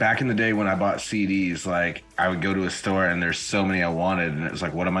 back in the day when I bought CDs, like I would go to a store and there's so many I wanted, and it was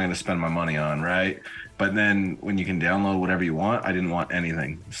like, what am I going to spend my money on, right? But then when you can download whatever you want, I didn't want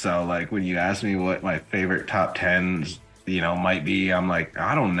anything. So like when you ask me what my favorite top 10s, might be, I'm like,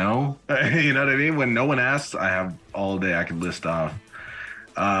 I don't know. You know what I mean? When no one asks, I have all day I could list off.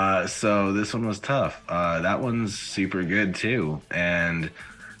 So this one was tough. That one's super good too, and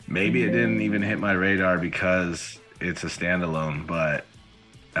maybe it didn't even hit my radar because it's a standalone, but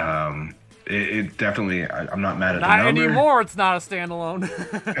it definitely. I'm not mad at the Not number. anymore. It's not a standalone.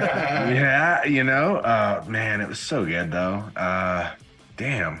 Yeah, man, it was so good though.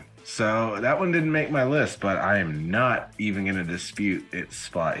 Damn. So that one didn't make my list, but I am not even going to dispute its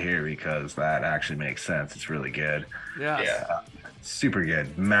spot here because that actually makes sense. It's really good. Yes. Yeah. Super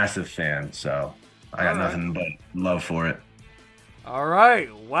good. Massive fan. So I got nothing but love for it. All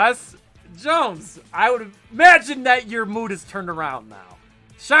right, Wes Jones. I would imagine that your mood has turned around now.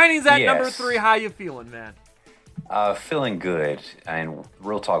 Shining's at number Yes. 3. How you feeling, man? Feeling good. And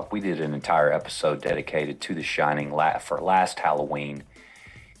real talk, we did an entire episode dedicated to The Shining for last Halloween.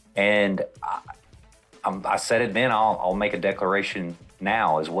 And I said it then, I'll make a declaration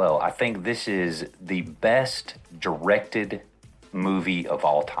now as well. I think this is the best directed movie of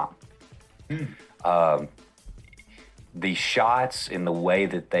all time. The shots and the way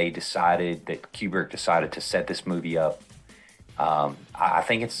that Kubrick decided to set this movie up, I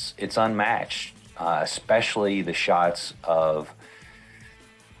think it's unmatched. Especially the shots of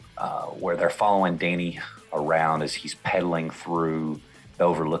where they're following Danny around as he's pedaling through the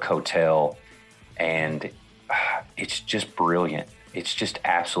Overlook Hotel, and it's just brilliant. It's just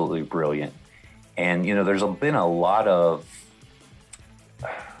absolutely brilliant. And there's been a lot of,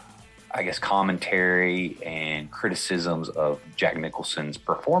 I guess, commentary and criticisms of Jack Nicholson's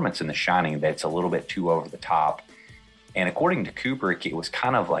performance in The Shining that's a little bit too over the top. And according to Kubrick, it was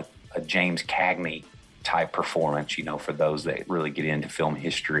kind of like a James Cagney type performance, for those that really get into film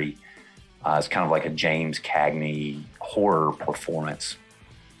history. It's kind of like a James Cagney horror performance.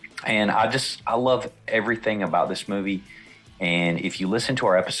 And I love everything about this movie. And if you listen to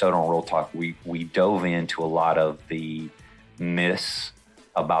our episode on Real Talk, we dove into a lot of the myths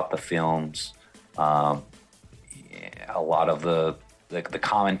about the films, a lot of the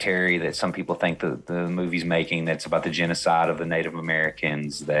commentary that some people think the movie's making, that's about the genocide of the Native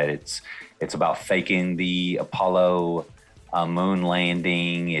Americans, that it's about faking the Apollo moon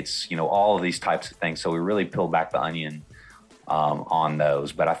landing. It's, all of these types of things. So we really peeled back the onion on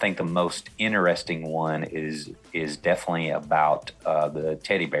those. But I think the most interesting one is definitely about the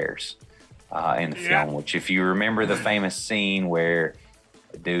teddy bears in the film, which, if you remember the famous scene where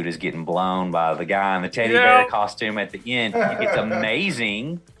the dude is getting blown by the guy in the teddy bear costume at the end, it's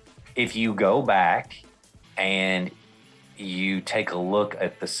amazing if you go back and you take a look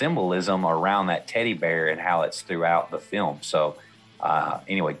at the symbolism around that teddy bear and how it's throughout the film. So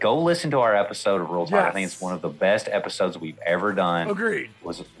anyway, go listen to our episode of Real Talk. Yes. I think it's one of the best episodes we've ever done. Agreed.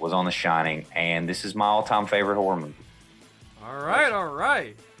 Was on The Shining, and this is my all-time favorite horror movie. All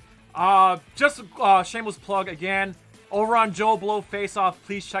right. Just a shameless plug again. Over on Joe Blow Face Off,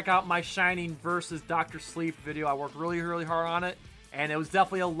 please check out my Shining versus Dr. Sleep video. I worked really, really hard on it, and it was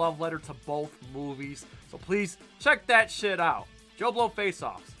definitely a love letter to both movies. So please check that shit out. Joe Blow Face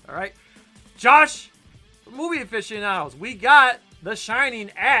Offs. All right. Josh, for movie aficionados, we got The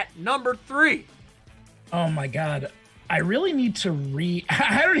Shining at number 3. Oh my God. I really need to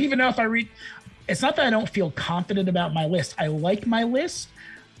I don't even know if it's not that I don't feel confident about my list. I like my list,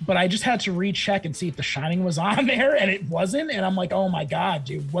 but I just had to recheck and see if The Shining was on there, and it wasn't. And I'm like, oh my God,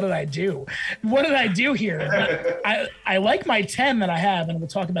 dude, what did I do? What did I do here? But I like my 10 that I have, and we'll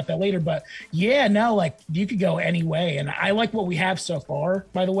talk about that later. But yeah, no, like, you could go any way. And I like what we have so far,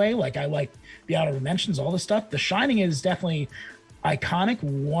 by the way. Like, I like the honorable mentions, all this stuff. The Shining is definitely iconic,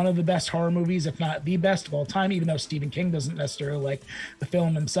 one of the best horror movies, if not the best of all time, even though Stephen King doesn't necessarily like the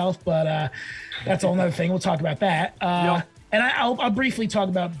film himself. But that's all another thing. We'll talk about that. And I'll briefly talk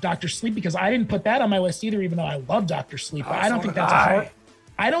about Dr. Sleep, because I didn't put that on my list either, even though I love Dr. Sleep. But I don't think that's a horror.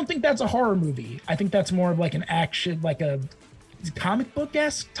 I don't think that's a horror movie. I think that's more of like an action, like a comic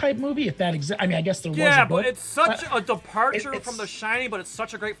book-esque type movie, if that exists. I mean, I guess there was a book. Yeah, but it's such a departure from The Shining, but it's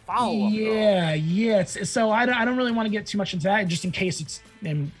such a great follow-up. Yeah. So I don't really want to get too much into that, just in case it's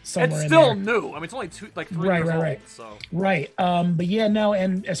somewhere it's in still there. new. I mean, it's only 3 years old. So. Right. But yeah, no.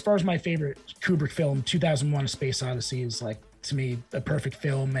 And as far as my favorite Kubrick film, 2001: A Space Odyssey is like, to me, a perfect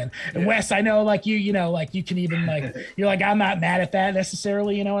film. And Wes, I know, like, you know, like, you can even like, you're like, I'm not mad at that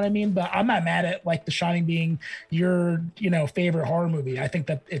necessarily, you know what I mean? But I'm not mad at like The Shining being your, favorite horror movie. I think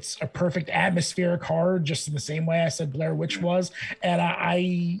that it's a perfect atmospheric horror, just in the same way I said Blair Witch was. And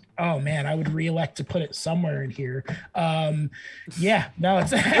I would re-elect to put it somewhere in here. This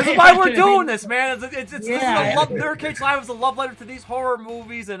is why we're doing this, man. It's Nerd Cage Live is a love letter to these horror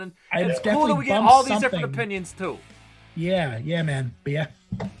movies, and it's cool that we get all these different opinions too. Yeah, man. But yeah.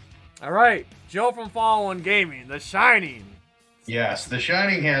 All right, Joe from Fallen Gaming, The Shining, Yes, The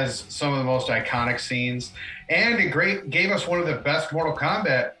Shining has some of the most iconic scenes, and it gave us one of the best Mortal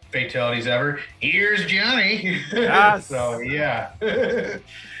Kombat fatalities ever. Here's Johnny. Yes. So yeah, it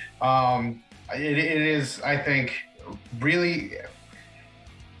is. I think really,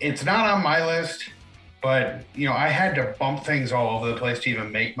 it's not on my list, but I had to bump things all over the place to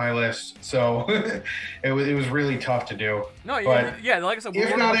even make my list. So it was really tough to do. No, but yeah, like I said,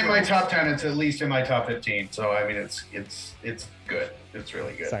 if not in my top 10, it's at least in my top 15. So I mean, it's good. It's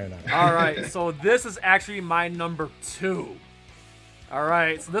really good. All right, so this is actually my number 2. All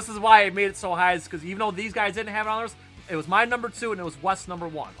right, so this is why I made it so high, is because even though these guys didn't have it on theirs, it was my number 2 and it was Wes number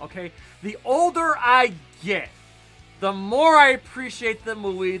 1. Okay, the older I get, the more I appreciate the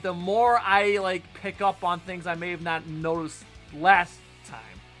movie, the more I pick up on things I may have not noticed last time.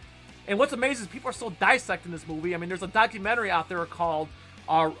 And what's amazing is people are still dissecting this movie. I mean, there's a documentary out there called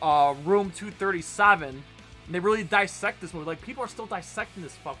Room 237, and they really dissect this movie. Like, people are still dissecting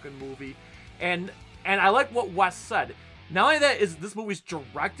this fucking movie, and I like what Wes said. Not only that is this movie's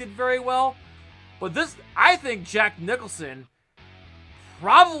directed very well, but I think Jack Nicholson,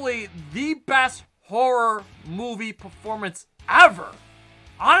 probably the best horror movie performance ever.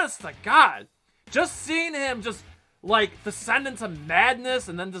 Honest to God. Just seeing him just descend into madness,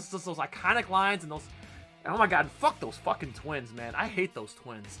 and then just those iconic lines and those. Oh my God, fuck those fucking twins, man. I hate those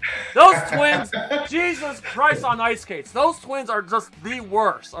twins. Those twins, Jesus Christ on ice skates. Those twins are just the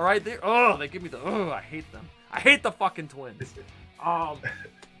worst, all right? They give me I hate them. I hate the fucking twins.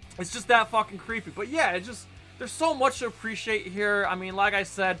 It's just that fucking creepy. But yeah, there's so much to appreciate here. I mean, like I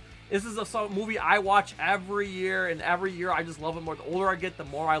said, this is a movie I watch every year, and every year I just love it more. The older I get, the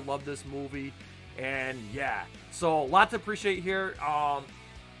more I love this movie. And yeah, so a lot to appreciate here.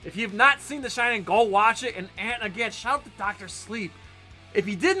 If you've not seen The Shining, go watch it. And again, shout out to Dr. Sleep. If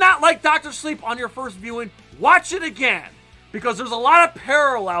you did not like Dr. Sleep on your first viewing, watch it again, because there's a lot of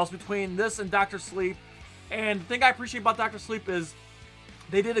parallels between this and Dr. Sleep. And the thing I appreciate about Dr. Sleep is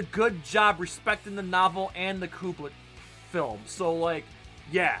they did a good job respecting the novel and the Kubrick film. So,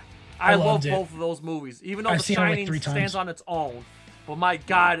 yeah, I love both of those movies. Even though The Shining stands on its own, but my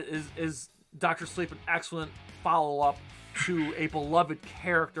God, is Dr. Sleep an excellent follow-up to a beloved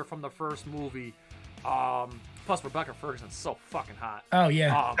character from the first movie. Plus, Rebecca Ferguson's so fucking hot. Oh,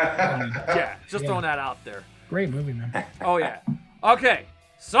 yeah. Yeah, just throwing that out there. Great movie, man. Oh, yeah. Okay,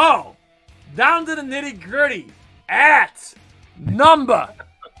 so down to the nitty-gritty at number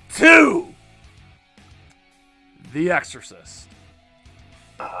 2, The Exorcist.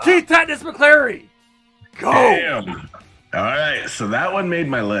 Keith Tatnis McClary, go! Damn. All right, so that one made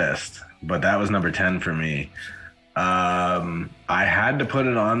my list, but that was number 10 for me. I had to put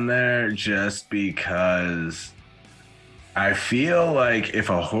it on there just because I feel like if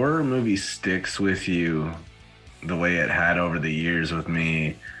a horror movie sticks with you the way it had over the years with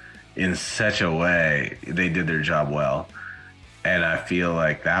me in such a way, they did their job well. And I feel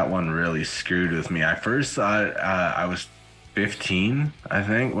like that one really screwed with me. I first saw it, I was 15, I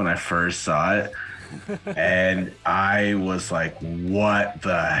think, when I first saw it. And I was like, what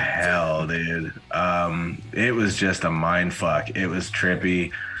the hell, dude? It was just a mind fuck. It was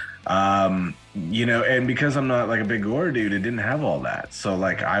trippy. And because I'm not a big gore dude, it didn't have all that. So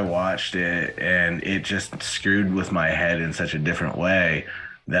I watched it and it just screwed with my head in such a different way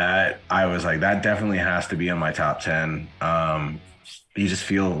that I was like, that definitely has to be in my top 10. You just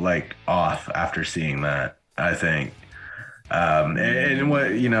feel off after seeing that, I think. And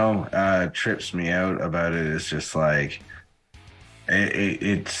what trips me out about it is just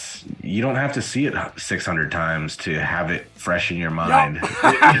it's you don't have to see it 600 times to have it fresh in your mind.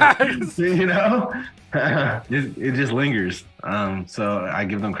 It just lingers. So I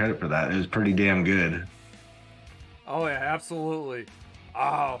give them credit for that. It was pretty damn good. Oh yeah, absolutely.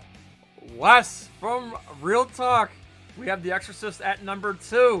 Wes from Real Talk, we have The Exorcist at number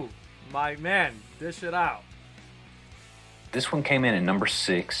 2. My man, dish it out. This one came in at number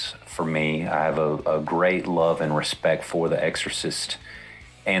 6 for me. I have a great love and respect for The Exorcist.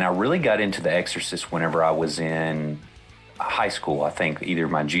 And I really got into The Exorcist whenever I was in high school. I think either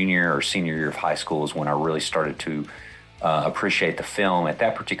my junior or senior year of high school is when I really started to appreciate the film. At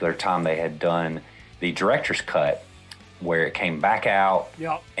that particular time, they had done the director's cut, where it came back out,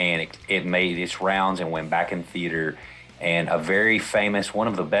 and it made its rounds and went back in theater. And a very famous, one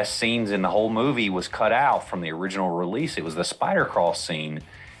of the best scenes in the whole movie was cut out from the original release. It was the spider crawl scene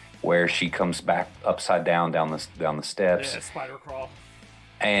where she comes back upside down the steps. Yeah, spider crawl.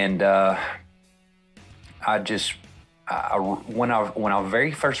 And when I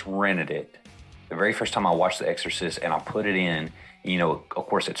very first rented it, the very first time I watched The Exorcist, and I put it in, of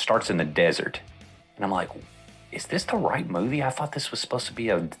course it starts in the desert, and I'm like, is this the right movie? I thought this was supposed to be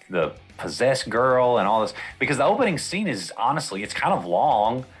the possessed girl and all this, because the opening scene is honestly, it's kind of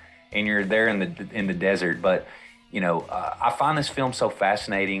long, and you're there in the desert. But I find this film so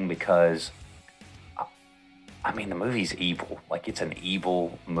fascinating because, I mean, the movie's evil. Like, it's an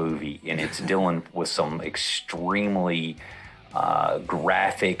evil movie, and it's dealing with some extremely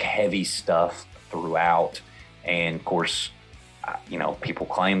graphic, heavy stuff throughout. And of course, people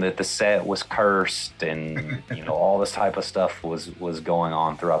claim that the set was cursed, and all this type of stuff was going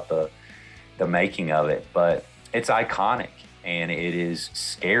on throughout the making of it. But it's iconic and it is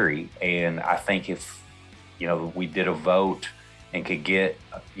scary. And I think if we did a vote and could get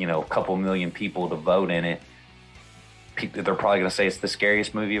a couple million people to vote in it, they're probably going to say it's the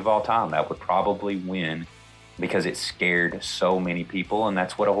scariest movie of all time. That would probably win, because it scared so many people, and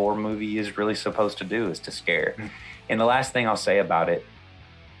that's what a horror movie is really supposed to do, is to scare. Mm-hmm. And the last thing I'll say about it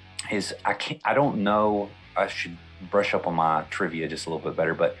is I don't know, I should brush up on my trivia just a little bit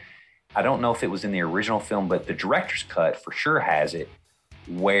better, but I don't know if it was in the original film, but the director's cut for sure has it,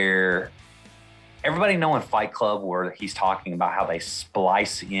 where everybody know in Fight Club where he's talking about how they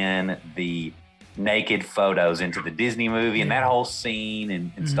splice in the naked photos into the Disney movie and that whole scene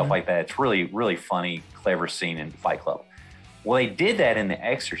and stuff like that. It's really, really funny, clever scene in Fight Club. Well, they did that in The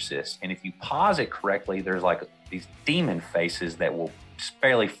Exorcist, and if you pause it correctly, there's like these demon faces that will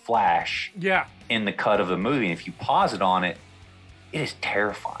barely flash in the cut of the movie. And if you pause it on it, it is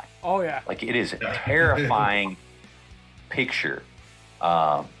terrifying. Oh, yeah. Like, it is a terrifying picture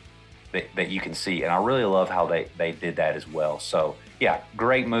that you can see. And I really love how they did that as well. So, yeah,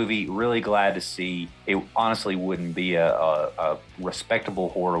 great movie. Really glad to see. It honestly wouldn't be a respectable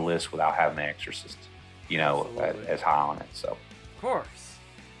horror list without having The Exorcist, as high on it. So, of course.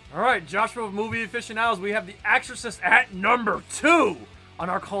 All right, Joshua of Movie Aficionados, we have The Exorcist at number 2 on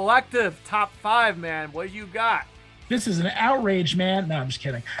our collective top 5, man. What do you got? This is an outrage, man. No, I'm just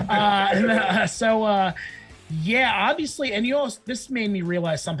kidding. Yeah, obviously, and this made me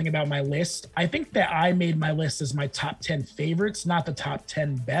realize something about my list. I think that I made my list as my top 10 favorites, not the top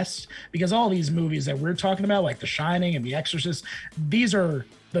 10 best, because all these movies that we're talking about, like The Shining and The Exorcist, these are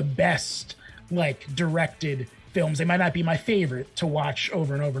the best, directed films. They might not be my favorite to watch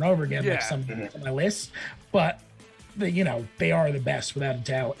over and over and over again, like some on my list, but they are the best without a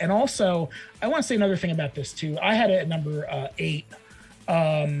doubt. And also, I want to say another thing about this too. I had it at number 8.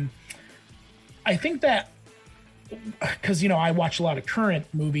 I think that because I watch a lot of current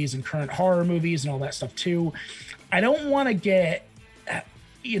movies and current horror movies and all that stuff too. I don't want to get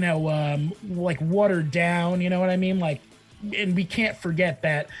watered down. You know what I mean? And we can't forget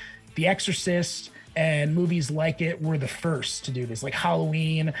that The Exorcist and movies like it were the first to do this, like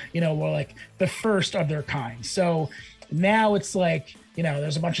Halloween, were the first of their kind. So now it's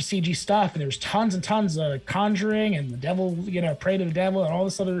there's a bunch of CG stuff, and there's tons and tons of Conjuring and the devil, Pray to the Devil and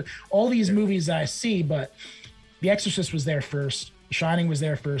all these movies that I see. But The Exorcist was there first. The Shining was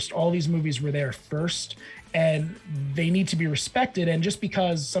there first. All these movies were there first, and they need to be respected. And just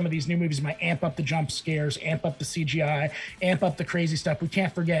because some of these new movies might amp up the jump scares, amp up the CGI, amp up the crazy stuff, we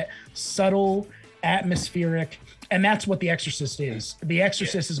can't forget subtle, atmospheric, and that's what The Exorcist is. The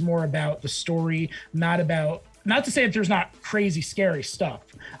Exorcist is more about the story, not to say that there's not crazy, scary stuff,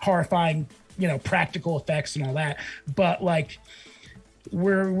 horrifying, practical effects and all that, but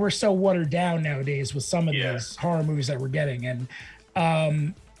we're so watered down nowadays with some of these horror movies that we're getting.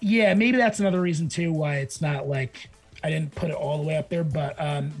 And maybe that's another reason too why it's not I didn't put it all the way up there, but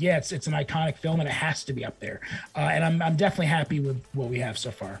it's an iconic film and it has to be up there. And I'm definitely happy with what we have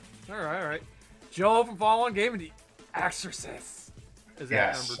so far. All right. Joe from Fall One Gaming, The Exorcist is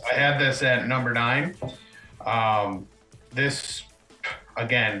at number 2. I have this at number 9. This,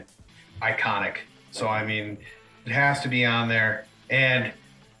 again, iconic. So, I mean, it has to be on there. And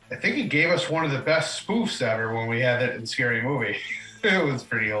I think it gave us one of the best spoofs ever when we had it in Scary Movie. It was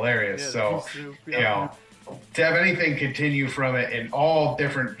pretty hilarious. So, to have anything continue from it in all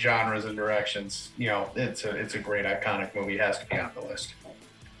different genres and directions, it's a great iconic movie. It has to be on the list.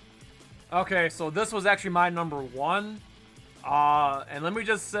 Okay, so this was actually my number 1. And let me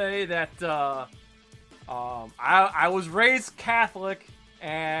just say that I was raised Catholic,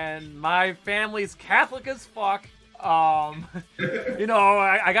 and my family's Catholic as fuck. I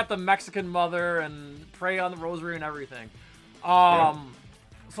got the Mexican mother and pray on the rosary and everything.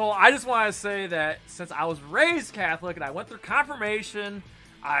 So I just want to say that since I was raised Catholic and I went through confirmation,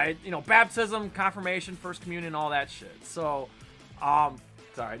 baptism, confirmation, first communion, all that shit. So, sorry,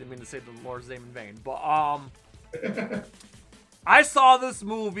 I didn't mean to say the Lord's name in vain, but I saw this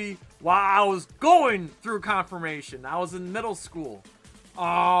movie while I was going through confirmation. I was in middle school.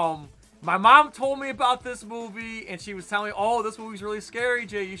 my mom told me about this movie, and she was telling me, "Oh, this movie's really scary,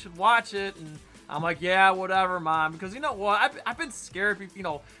 Jay. You should watch it." And I'm like, "Yeah, whatever, Mom." Because you know what? I've been scared. You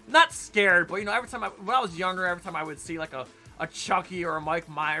know, not scared, but you know, every time when I was younger, every time I would see like a Chucky or a Mike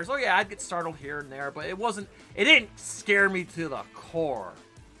Myers, oh yeah, I'd get startled here and there, but it didn't scare me to the core.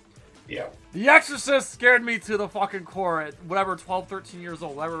 Yeah. The Exorcist scared me to the fucking core at whatever, 12, 13 years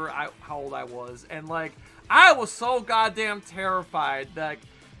old, how old I was. And, like, I was so goddamn terrified that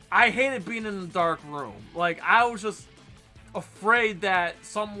I hated being in the dark room. Like, I was just afraid that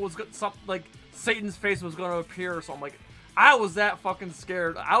like, Satan's face was going to appear or something. Like, I was that fucking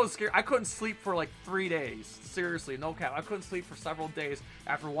scared. I was scared. I couldn't sleep for, like, 3 days. Seriously, no cap. I couldn't sleep for several days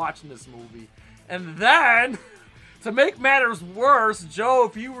after watching this movie. And then... to make matters worse, Joe,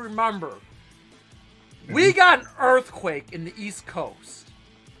 if you remember, we got an earthquake in the East Coast.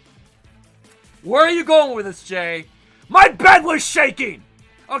 Where are you going with this, Jay? My bed was shaking,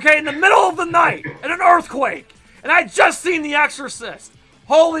 okay, in the middle of the night, and an earthquake, and I just seen The Exorcist.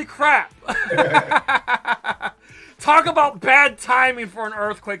 Holy crap. Talk about bad timing for an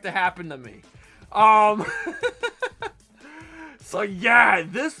earthquake to happen to me. So yeah,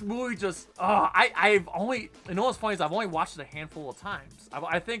 this movie just I've only, you know what's funny is I've only watched it a handful of times.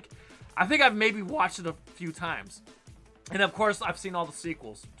 I think I've maybe watched it a few times, and of course I've seen all the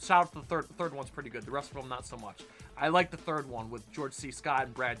sequels. Shout out to the third one's pretty good. The rest of them not so much. I like the third one with George C. Scott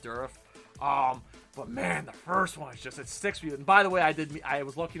and Brad Dourif. But man, the first one is just, it sticks with you. And by the way, I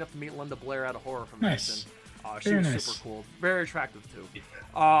was lucky enough to meet Linda Blair at a horror convention. Nice. She was super cool, very attractive too.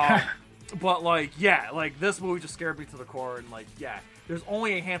 But, like, yeah, like, this movie just scared me to the core, and, like, yeah, there's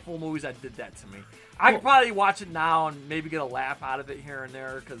only a handful of movies that did that to me. I could probably watch it now and maybe get a laugh out of it here and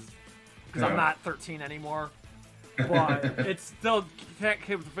there, because I'm not 13 anymore. But it's still, can't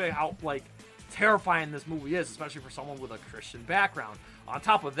keep the thing how, like, terrifying this movie is, especially for someone with a Christian background. On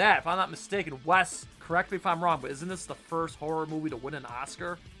top of that, if I'm not mistaken, Wes, correct me if I'm wrong, but isn't this the first horror movie to win an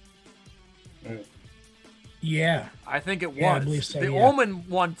Oscar? Yeah. I think it was. Yeah, I believe so, The yeah. Omen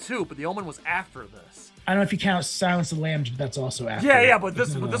won too, but The Omen was after this. I don't know if you count Silence of the Lambs, but that's also after. Yeah, but this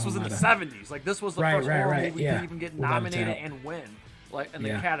There's was in the not a- 70s. Like, this was the first horror movie yeah. to even get Without a nominated doubt. and win, like, in the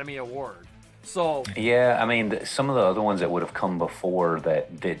Yeah. Academy Award. So Yeah, I mean, some of the other ones that would have come before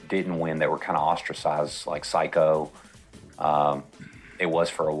that didn't win, that were kind of ostracized, like Psycho. It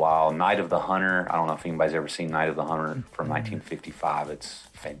was for a while. Night of the Hunter. I don't know if anybody's ever seen Night of the Hunter from 1955. It's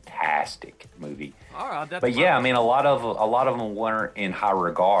a fantastic movie. all right, that's But yeah, I mean, a lot of them weren't in high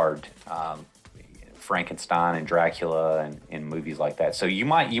regard. Frankenstein and Dracula and movies like that. So you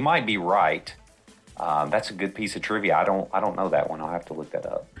might be right. That's a good piece of trivia. I don't know that one. I'll have to look that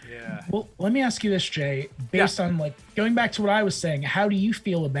up. yeah. Well, let me ask you this, Jay. Based on, like, going back to what I was saying, how do you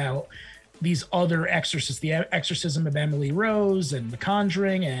feel about these other exorcists, the exorcism of Emily Rose and The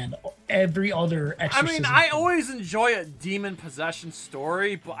Conjuring and every other I exorcism? mean, I always enjoy a demon possession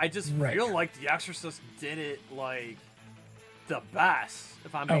story, but I just Right. feel like The Exorcist did it, like, the best,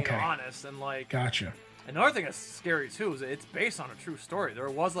 if I'm being Okay. honest. And, like, Gotcha. another thing that's scary too is it's based on a true story. There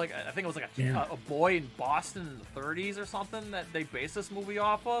was, like, I think it was like Yeah. a boy in Boston in the 30s or something that they based this movie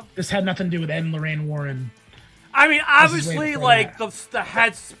off of. This had nothing to do with Ed and Lorraine Warren. I mean, This is way obviously, before like, that. the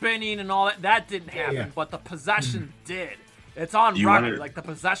head spinning and all that didn't happen, Yeah. but the possession did. It's on You record. wanna- Like, the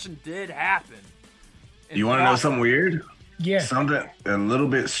possession did happen. You want to know something weird? Yeah. Something a little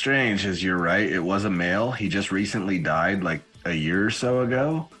bit strange is you're right. It was a male. He just recently died like a year or so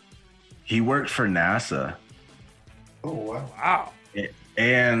ago. He worked for NASA. Oh, wow. Wow.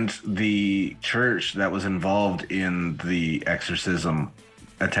 And the church that was involved in the exorcism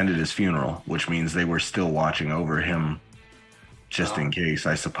attended his funeral, which means they were still watching over him just in case,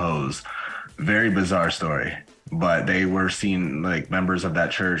 I suppose. Very bizarre story. But they were seen, like, members of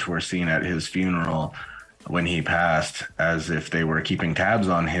that church were seen at his funeral when he passed as if they were keeping tabs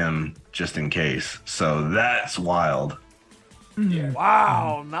on him just in case. So that's wild.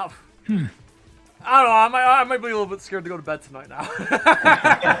 Wow. Now, I don't know. I might be a little bit scared to go to bed tonight now.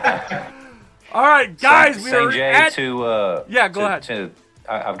 All right, guys. We are St. Jay, at... to go ahead.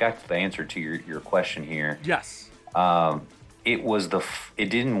 I've got the answer to your question here. Yes. It was it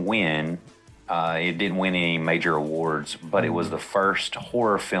didn't win. It didn't win any major awards, but it was the first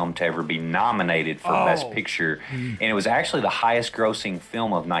horror film to ever be nominated for Best Picture, and it was actually the highest-grossing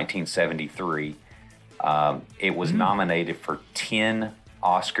film of 1973. It was nominated for 10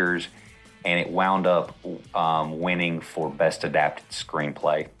 Oscars, and it wound up winning for Best Adapted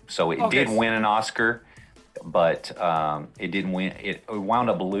Screenplay. So it did win an Oscar, but it didn't win. It wound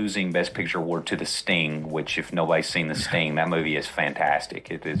up losing Best Picture award to The Sting, which, if nobody's seen The Sting, that movie is fantastic.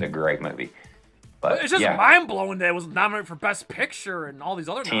 It is a great movie. But it's just yeah, mind blowing that it was nominated for Best Picture and all these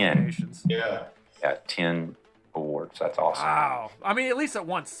other 10. nominations. Yeah. 10 awards. That's awesome. Wow. I mean, at least it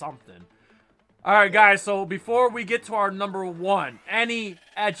won something. All right, guys. So before we get to our number one, any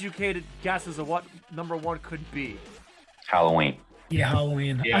educated guesses of what number one could be? Halloween. Yeah,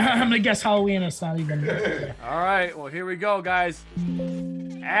 Halloween. Yeah. I'm gonna guess Halloween. It's not even. All right. Well, here we go, guys.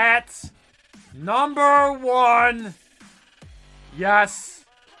 At number one, yes,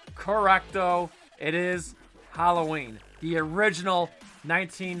 correcto. It is Halloween, the original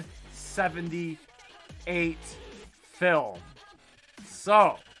 1978 film.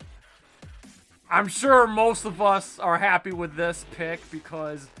 So, I'm sure most of us are happy with this pick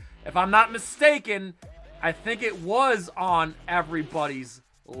because, if I'm not mistaken, I think it was on everybody's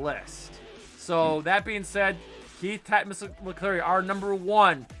list. So, that being said, Keith McCleary, our number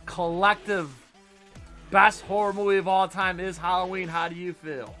one collective best horror movie of all time is Halloween. How do you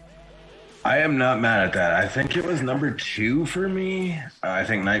feel? I am not mad at that. I think it was number 2 for me. I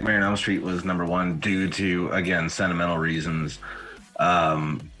think Nightmare on Elm Street was number 1 due to, again, sentimental reasons.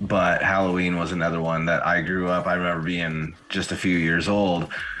 But Halloween was another one that I grew up. I remember being just a few years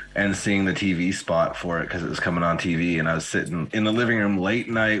old and seeing the TV spot for it because it was coming on TV. And I was sitting in the living room late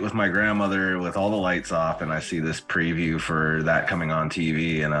night with my grandmother with all the lights off. And I see this preview for that coming on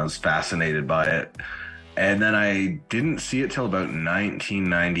TV. And I was fascinated by it. And then I didn't see it till about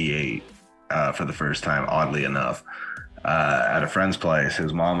 1998 for the first time, oddly enough. At a friend's place.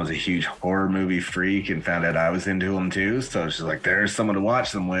 His mom was a huge horror movie freak and found out I was into them too. So she's like, there's someone to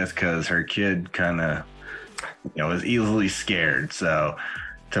watch them with because her kid kind of, was easily scared. So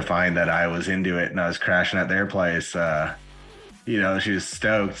to find that I was into it and I was crashing at their place, she was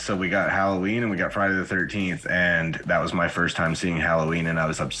stoked. So we got Halloween and we got Friday the 13th. And that was my first time seeing Halloween and I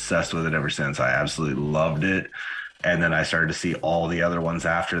was obsessed with it ever since. I absolutely loved it. And then I started to see all the other ones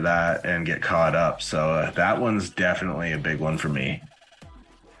after that and get caught up. So that one's definitely a big one for me.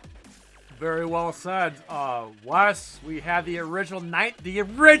 Very well said. Wes, we have the original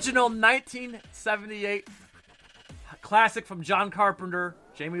 1978 classic from John Carpenter.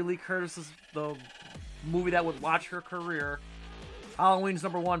 Jamie Lee Curtis is the movie that would launch her career. Halloween's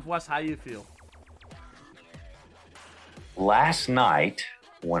number one. Wes, how do you feel? Last night,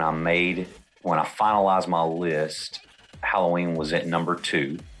 when I finalized my list, Halloween was at number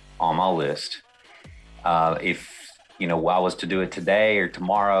 2 on my list. If I was to do it today or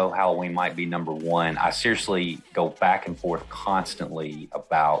tomorrow, Halloween might be number 1. I seriously go back and forth constantly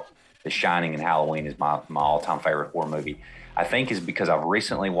about The Shining and Halloween is my all-time favorite horror movie. I think is because I've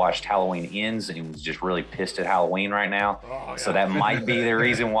recently watched Halloween Ends and was just really pissed at Halloween right now. Oh, yeah. So that might be the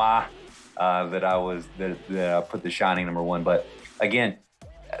reason why that I put The Shining number 1. But again,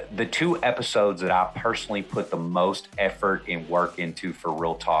 the 2 episodes that I personally put the most effort and work into for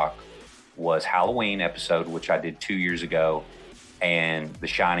Real Talk was Halloween episode, which I did 2 years ago, and The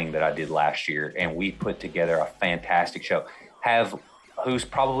Shining that I did last year. And we put together a fantastic show. Who's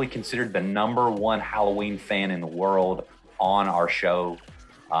probably considered the number 1 Halloween fan in the world on our show.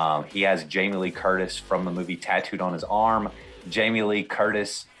 He has Jamie Lee Curtis from the movie tattooed on his arm. Jamie Lee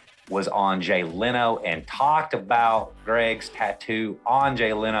Curtis was on Jay Leno and talked about Greg's tattoo on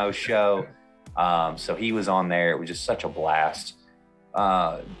Jay Leno's show. So he was on there. It was just such a blast.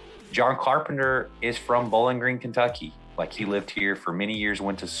 John Carpenter is from Bowling Green, Kentucky. Like, he lived here for many years,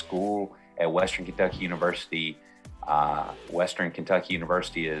 went to school at Western Kentucky University. Western Kentucky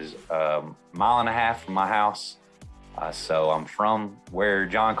University is a mile and a half from my house. So I'm from where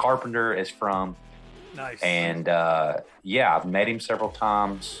John Carpenter is from. Nice. And I've met him several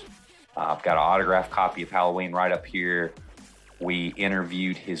times. I've got an autographed copy of Halloween right up here. We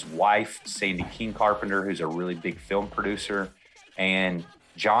interviewed his wife, Sandy King Carpenter, who's a really big film producer. And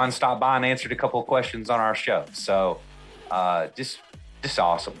John stopped by and answered a couple of questions on our show. So just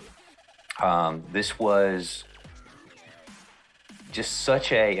awesome. This was just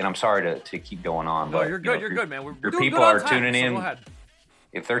such and I'm sorry to keep going on. No, but, you're good. You're good, man. Your people are tuning in. Go ahead.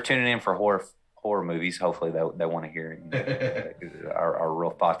 If they're tuning in for horror movies, hopefully they want to hear our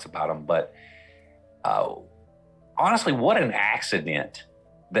real thoughts about them. But honestly, what an accident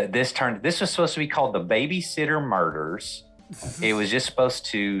that this was supposed to be called The Babysitter Murders. It was just supposed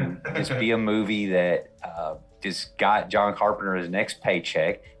to just be a movie that just got John Carpenter his next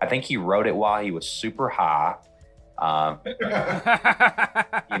paycheck. I think he wrote it while he was super high,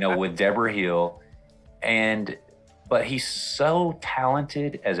 with Deborah Hill. But he's so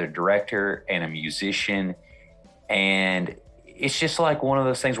talented as a director and a musician. And it's just like one of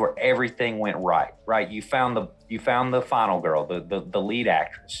those things where everything went right? You found the final girl, the lead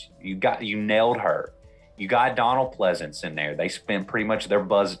actress. You nailed her. You got Donald Pleasance in there. They spent pretty much their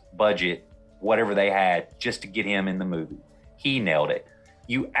budget whatever they had just to get him in the movie. He nailed it.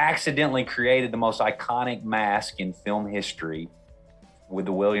 You accidentally created the most iconic mask in film history with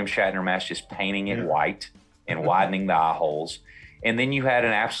the William Shatner mask, just painting it white and widening the eye holes. And then you had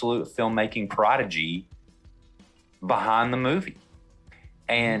an absolute filmmaking prodigy behind the movie.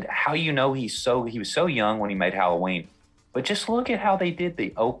 And how he was so young when he made Halloween, but just look at how they did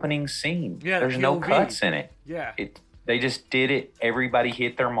the opening scene. Yeah, there's no POV. cuts in it. Yeah. They just did it. Everybody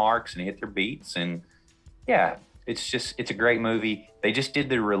hit their marks and hit their beats. And yeah, it's a great movie. They just did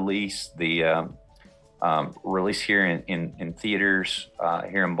the release, release here in theaters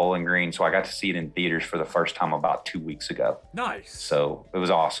here in Bowling Green. So I got to see it in theaters for the first time about 2 weeks ago. Nice. So it was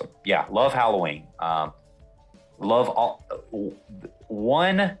awesome. Yeah, love Halloween. Love all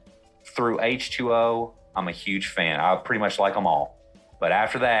 1 through H2O. I'm a huge fan. I pretty much like them all. But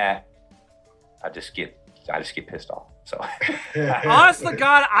after that, I just get pissed off. So honest to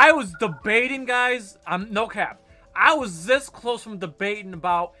God, I was debating, guys. No cap. I was this close from debating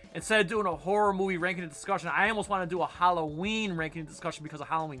about, instead of doing a horror movie ranking discussion, I almost want to do a Halloween ranking discussion because of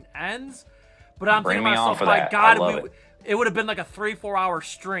Halloween Ends. But I'm thinking to myself, my God, it would have been like a 3-4 hour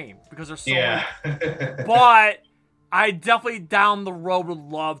stream because there's so many. But I definitely down the road would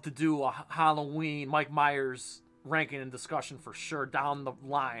love to do a Halloween Mike Myers ranking and discussion for sure down the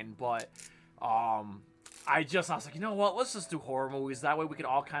line. But I was like, you know what? Let's just do horror movies. That way we can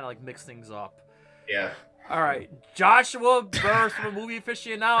all kind of like mix things up. Yeah. All right, Joshua Burst from Movie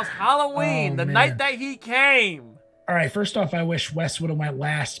Aficionados, Halloween, the night that he came. All right, first off, I wish Wes would have went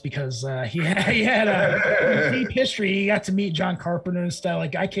last because he had a deep history. He got to meet John Carpenter and stuff.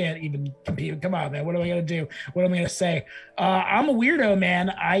 Like, I can't even compete. Come on, man. What am I going to do? What am I going to say? I'm a weirdo, man.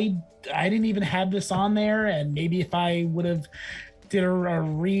 I didn't even have this on there, and maybe if I would have did a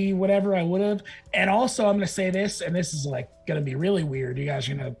whatever, I would have. And also, I'm going to say this, and this is like going to be really weird. You guys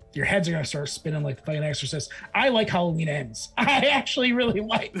are your heads are going to start spinning like the fucking Exorcist. I like Halloween Ends. I actually really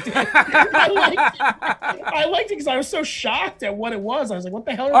liked it. I liked it because I was so shocked at what it was. I was like, what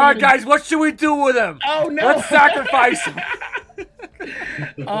the hell? All right, guys, what should we do with him? Oh, no. Let's sacrifice him.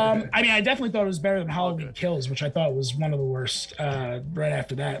 I mean, I definitely thought it was better than Halloween Kills, which I thought was one of the worst right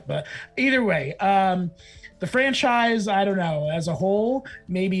after that. But either way, the franchise, I don't know. As a whole,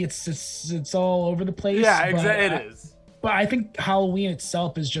 maybe it's all over the place. Yeah, exactly. It is. But I think Halloween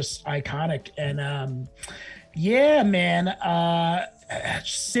itself is just iconic. And yeah, man,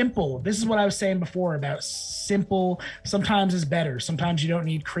 simple. This is what I was saying before about simple. Sometimes is better. Sometimes you don't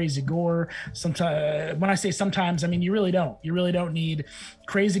need crazy gore. Sometimes, when I say sometimes, I mean you really don't. You really don't need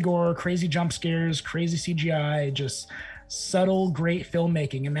crazy gore, crazy jump scares, crazy CGI. Just subtle, great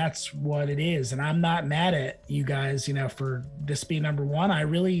filmmaking, and that's what it is. And I'm not mad at you guys, for this being number one. I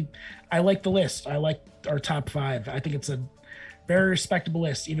like the list. I like our top 5. I think it's a very respectable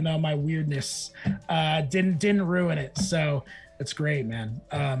list, even though my weirdness didn't ruin it. So it's great, man.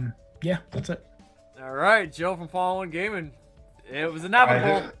 Yeah, that's it. All right, Joe from Following Gaming. It was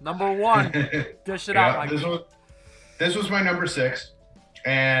inevitable. Number 1. Dish it out. This was my number 6,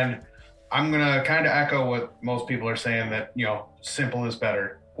 and I'm going to kind of echo what most people are saying, that, simple is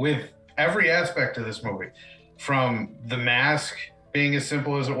better with every aspect of this movie, from the mask being as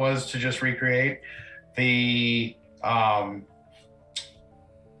simple as it was to just recreate, how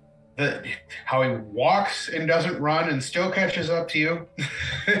he walks and doesn't run and still catches up to you.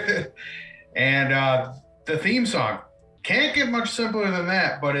 And the theme song can't get much simpler than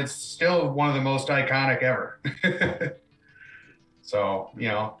that, but it's still one of the most iconic ever. So,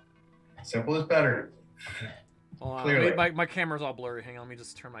 simple is better. Clearly. My camera's all blurry. Hang on, let me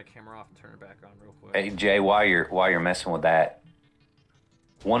just turn my camera off and turn it back on real quick. Hey Jay, while you're messing with that,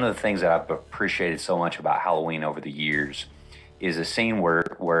 one of the things that I've appreciated so much about Halloween over the years is a scene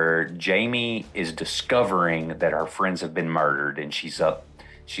where Jamie is discovering that her friends have been murdered, and she's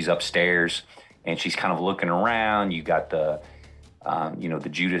upstairs and she's kind of looking around. You got the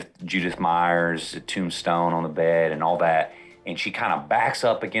Judith Myers tombstone on the bed and all that. And she kind of backs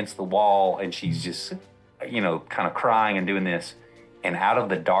up against the wall, and she's just, kind of crying and doing this. And out of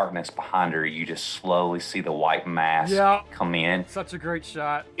the darkness behind her, you just slowly see the white mask come in. Such a great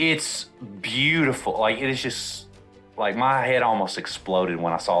shot. It's beautiful. Like, it is just, like, my head almost exploded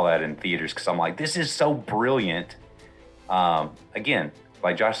when I saw that in theaters, because I'm like, this is so brilliant. Again,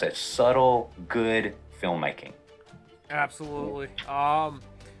 like Josh said, subtle, good filmmaking. Absolutely.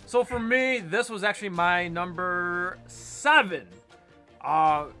 So for me, this was actually my number 7,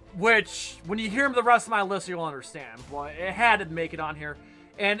 which when you hear the rest of my list, you'll understand. But it had to make it on here.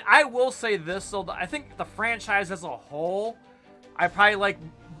 And I will say this, so I think the franchise as a whole, I probably like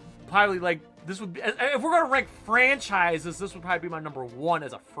this would be, if we're gonna rank franchises, this would probably be my number 1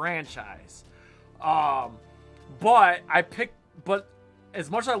 as a franchise. But as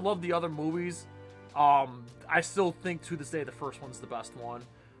much as I love the other movies, I still think to this day the first one's the best one.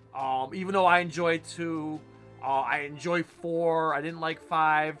 Even though I enjoy 2, I enjoy 4. I didn't like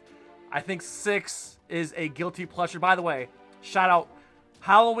 5. I think 6 is a guilty pleasure. By the way, shout out,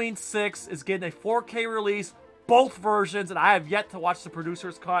 Halloween 6 is getting a 4K release, both versions, and I have yet to watch the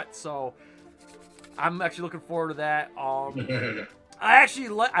producer's cut, so I'm actually looking forward to that. I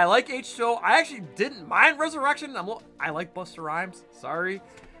like H2O. I actually didn't mind Resurrection. I like Busta Rhymes. Sorry.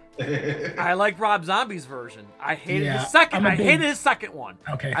 I like Rob Zombie's version. I hated his second. I hated his second one.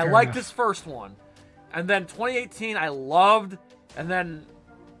 Okay. I liked his first one, and then 2018 I loved, and then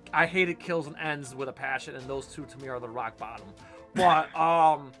I hated Kills and Ends with a passion, and those two to me are the rock bottom.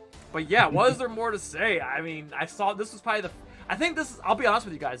 But yeah, what is there more to say? I mean, I saw this was probably I'll be honest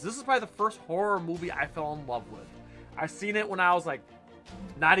with you guys, this is probably the first horror movie I fell in love with. I seen it when I was like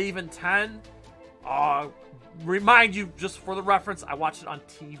not even 10. Remind you, just for the reference, I watched it on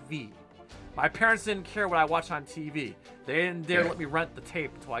TV. My parents didn't care what I watched on TV. They didn't dare let me rent the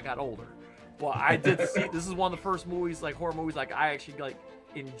tape until I got older. But I did see, this is one of the first movies, like horror movies, like I actually like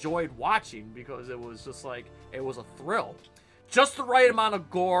enjoyed watching because it was just like, it was a thrill. Just the right amount of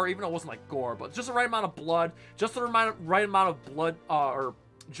gore, even though it wasn't like gore, but just the right amount of blood, just the right amount of blood or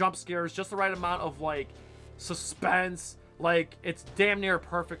jump scares, just the right amount of like suspense. Like it's damn near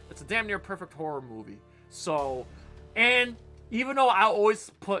perfect. It's a damn near perfect horror movie. So, and even though I always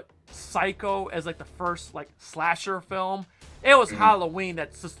put Psycho as like the first like slasher film, it was Halloween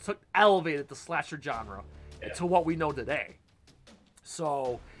that just elevated the slasher genre to what we know today.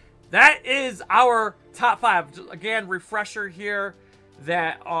 So that is our top 5. Just, again, refresher here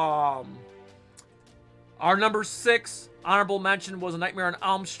that our number 6 honorable mention was A Nightmare on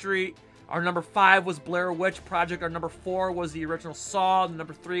Elm Street. Our number 5 was Blair Witch Project. Our number 4 was the original Saw.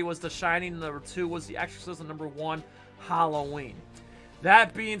 Number 3 was The Shining. Number 2 was The Exorcist. And number 1, Halloween.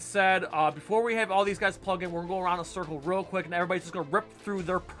 That being said, before we have all these guys plug in, we're going to go around a circle real quick, and everybody's just going to rip through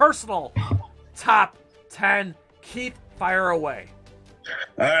their personal top 10. Keith, fire away.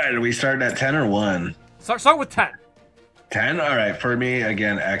 All right, are we starting at 10 or 1? Start with 10. 10? All right, for me,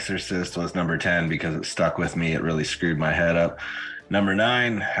 again, Exorcist was number 10 because it stuck with me. It really screwed my head up. Number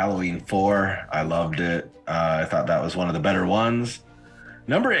 9, Halloween 4. I loved it. I thought that was one of the better ones.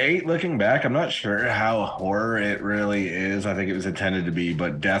 Number 8, looking back, I'm not sure how horror it really is. I think it was intended to be,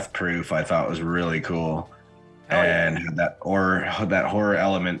 but Death Proof I thought was really cool. And had that horror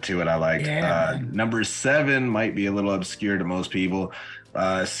element to it I liked. Yeah. Number 7 might be a little obscure to most people.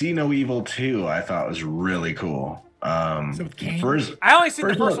 See No Evil 2 I thought was really cool. So with Kane? I only seen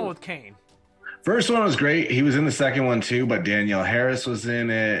the first one with Kane. First one was great. He was in the second one too, but Danielle Harris was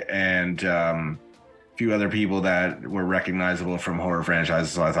in it, and a few other people that were recognizable from horror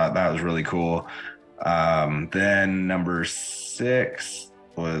franchises. So I thought that was really cool. Then number 6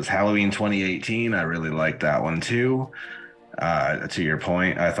 was Halloween 2018. I really liked that one too. To your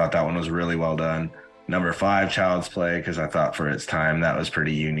point, I thought that one was really well done. Number 5, Child's Play, because I thought for its time that was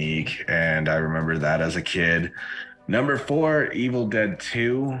pretty unique, and I remember that as a kid. Number 4, Evil Dead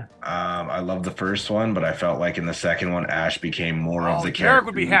 2. I love the first one, but I felt like in the second one, Ash became more of the character. Derek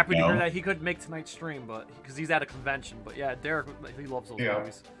would be happy to hear that. He couldn't make tonight's stream, but because he's at a convention. But yeah, Derek, he loves those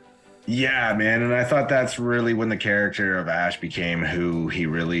movies. Yeah, man, and I thought that's really when the character of Ash became who he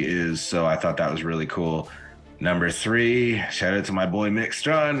really is. So I thought that was really cool. Number 3, shout out to my boy Mick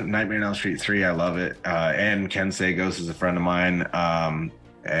Strawn, Nightmare on Elm Street 3. I love it. And Ken Sagos is a friend of mine.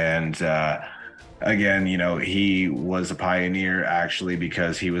 Again, you know, he was a pioneer actually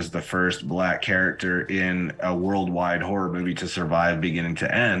because he was the first Black character in a worldwide horror movie to survive beginning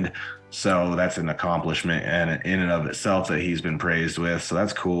to end. So that's an accomplishment and in and of itself that he's been praised with. So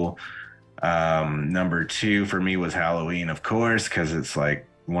that's cool. Number 2 for me was Halloween, of course, because it's like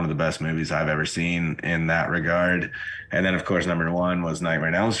one of the best movies I've ever seen in that regard. And then, of course, number 1 was Nightmare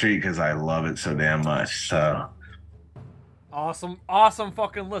on Elm Street because I love it so damn much. So awesome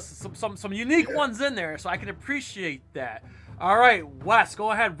fucking list. Some unique ones in there, so I can appreciate that. All right, Wes,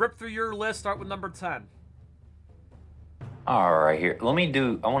 go ahead, rip through your list. Start with number 10. All right, here. I want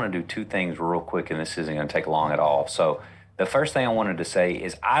to do 2 things real quick, and this isn't going to take long at all. So the first thing I wanted to say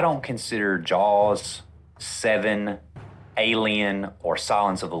is I don't consider Jaws, 7, Alien, or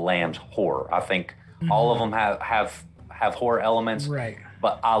Silence of the Lambs horror. I think all of them have horror elements. Right.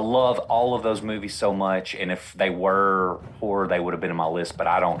 But I love all of those movies so much, and if they were horror, they would have been in my list, but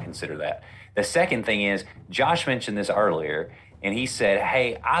I don't consider that. The second thing is, Josh mentioned this earlier, and he said,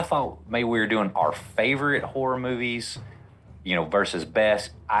 hey, I thought maybe we were doing our favorite horror movies, versus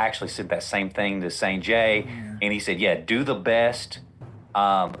best, I actually said that same thing to St. J, and he said, yeah, do the best.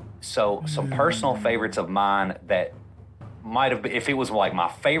 So some personal favorites of mine that might have been, if it was like my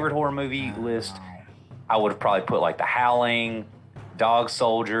favorite horror movie list, I would have probably put like The Howling, Dog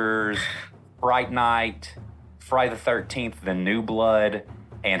Soldiers, Fright Night, Friday the 13th, The New Blood,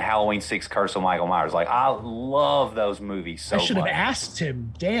 and Halloween 6 Curse of Michael Myers. Like, I love those movies so much. I should have asked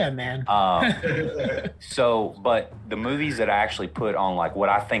him. Damn, man. But the movies that I actually put on, like, what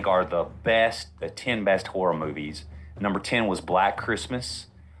I think are the 10 best horror movies, number 10 was Black Christmas.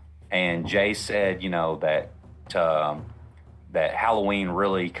 And Jay said, that Halloween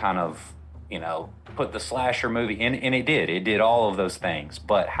really kind of, put the slasher movie, and it did. It did all of those things.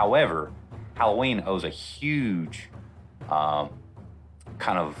 But, however, Halloween owes a huge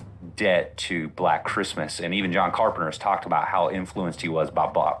kind of debt to Black Christmas, and even John Carpenter has talked about how influenced he was by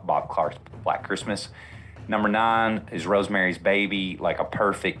Bob Clark's Black Christmas. Number 9 is Rosemary's Baby, like a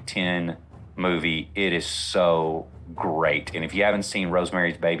perfect 10 movie. It is so great, and if you haven't seen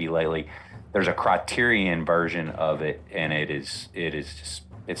Rosemary's Baby lately, there's a Criterion version of it, and it's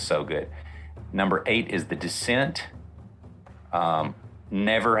so good. Number 8 is The Descent.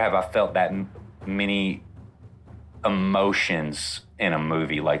 Never have I felt that many emotions in a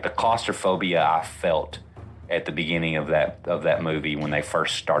movie. Like the claustrophobia I felt at the beginning of that movie when they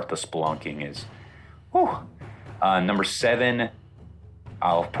first start the spelunking is, whew. Number 7,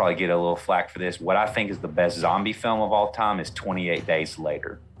 I'll probably get a little flack for this. What I think is the best zombie film of all time is 28 Days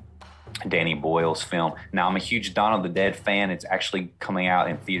Later, Danny Boyle's film. Now, I'm a huge Dawn of the Dead fan. It's actually coming out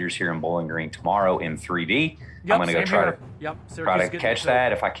in theaters here in Bowling Green tomorrow in 3D. I'm going to go try to catch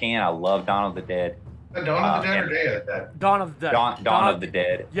that if I can. I love Dawn of the Dead. Dawn of the Dead or Day of the Dead? Dawn of the Dead. Dawn of the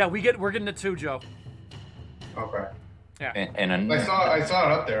Dead. Yeah, we're getting it too, Joe. Okay. Yeah. And I saw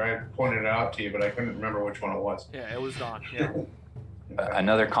it up there. I pointed it out to you, but I couldn't remember which one it was. Yeah, it was Dawn. Yeah.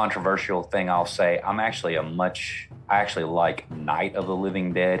 Another controversial thing I'll say, I actually like Night of the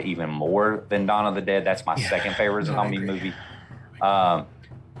Living Dead even more than Dawn of the Dead. That's my second favorite zombie movie.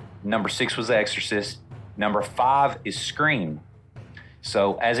 Number 6 was The Exorcist. Number 5 is Scream.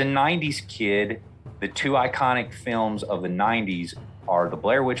 So as a 90s kid, the 2 iconic films of the 90s are The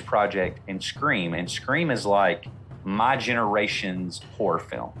Blair Witch Project and Scream. And Scream is like my generation's horror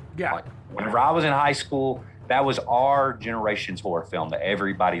film. Yeah. Like, whenever I was in high school, that was our generation's horror film that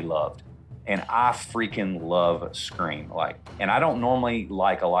everybody loved. And I freaking love Scream. And I don't normally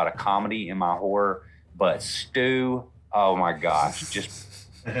like a lot of comedy in my horror, but Stu, oh my gosh, he's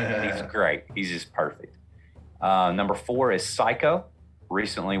great. He's just perfect. Number 4 is Psycho.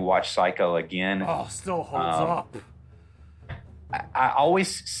 Recently watched Psycho again. Oh, still holds up. I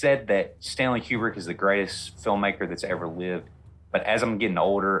always said that Stanley Kubrick is the greatest filmmaker that's ever lived. But as I'm getting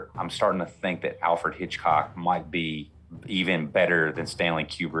older, I'm starting to think that Alfred Hitchcock might be even better than Stanley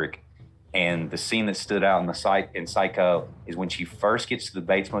Kubrick. And the scene that stood out in Psycho is when she first gets to the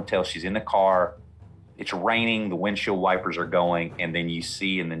Bates Motel. She's in the car. It's raining. The windshield wipers are going. And then you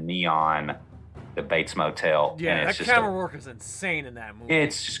see in the neon the Bates Motel. Yeah, and that camera work is insane in that movie.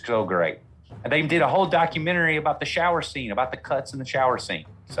 It's just so great. And they did a whole documentary about the shower scene, about the cuts in the shower scene.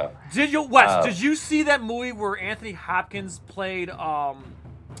 So did you see that movie where Anthony Hopkins played Alfred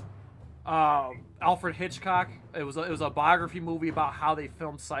Hitchcock? It was a biography movie about how they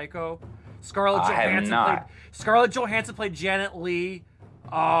filmed Psycho. Scarlett Johansson played Janet Leigh.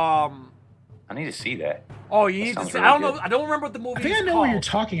 I need to see that. Oh, you need to see. Really I don't good. know. I don't remember what the movie. I think I know what you're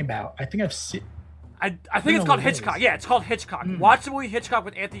talking about. I think I've seen. I think it's called Hitchcock. Yeah, it's called Hitchcock. Watch the movie Hitchcock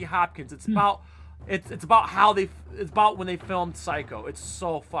with Anthony Hopkins. It's about it's about when they filmed Psycho. It's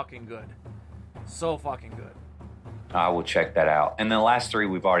so fucking good. So fucking good. I will check that out. And the last 3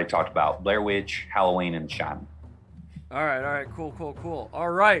 we've already talked about: Blair Witch, Halloween, and Shining. All right. Cool. All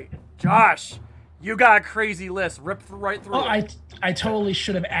right, Josh, you got a crazy list. Rip right through it. I totally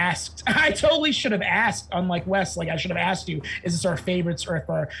should have asked. Unlike Wes, I should have asked you, is this our favorites or if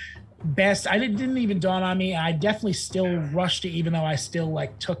our best? I didn't even dawn on me. I definitely still rushed it, even though I still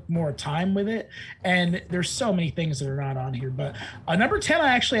took more time with it. And there's so many things that are not on here. But number 10, I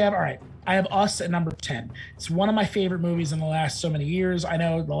actually have. All right, I have Us at number 10. It's one of my favorite movies in the last so many years. I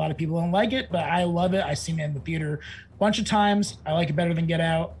know a lot of people don't like it, but I love it. I've seen it in the theater a bunch of times. I like it better than Get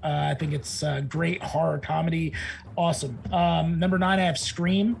Out. I think it's a great horror comedy. Awesome. Number 9, I have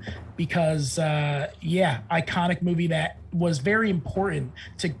Scream because, iconic movie that was very important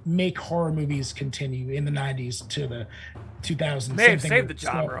to make horror movies continue in the 90s to the 2000s. May have saved the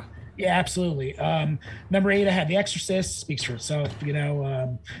genre. Yeah, absolutely. Number 8, I had The Exorcist. Speaks for itself,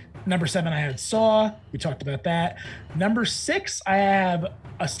 Number 7, I had Saw. We talked about that. Number 6, I have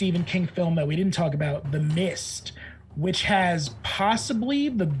a Stephen King film that we didn't talk about, The Mist, which has possibly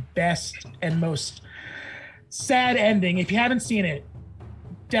the best and most sad ending. If you haven't seen it,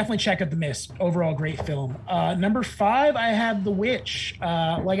 definitely check out The Mist. Overall, great film. Number 5, I have The Witch.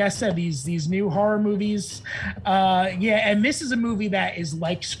 Like I said, these new horror movies. And this is a movie that is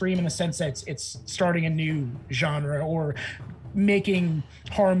like Scream in the sense that it's starting a new genre, or making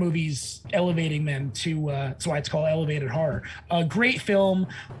horror movies, elevating them to that's why it's called elevated horror. Great film,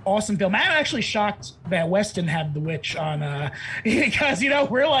 awesome film. I'm actually shocked that Wes didn't have The Witch on because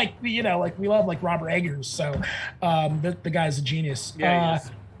we're like we love like Robert Eggers, so the guy's a genius. Yeah, he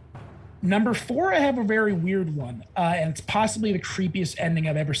is. Number 4, I have a very weird one, and it's possibly the creepiest ending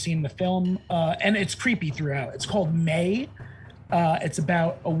I've ever seen in the film, and it's creepy throughout. It's called May. It's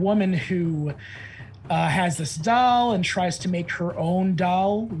about a woman who has this doll and tries to make her own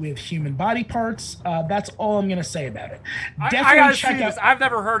doll with human body parts. That's all I'm going to say about it. I gotta see this. I've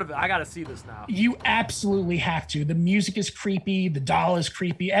never heard of it. I got to see this now. You absolutely have to. The music is creepy. The doll is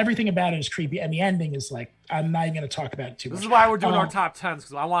creepy. Everything about it is creepy. And the ending is like, I'm not even going to talk about it too much. This is why we're doing our top 10s,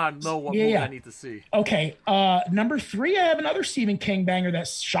 because I want to know what movie I need to see. Okay. Number 3, I have another Stephen King banger that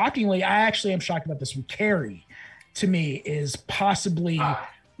shockingly, I actually am shocked about this one. Carrie, to me, is possibly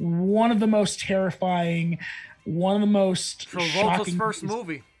one of the most terrifying, one of the most shocking. First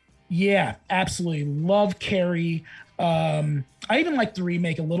movie. Yeah, absolutely. Love Carrie. I even like the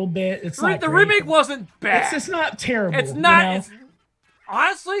remake a little bit. It's not the remake wasn't bad. It's not terrible. It's not.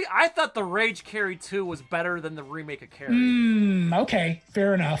 Honestly, I thought the Rage Carrie 2 was better than the remake of Carrie. Okay,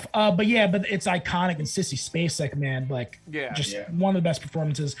 fair enough. But it's iconic, and Sissy Spacek, man, one of the best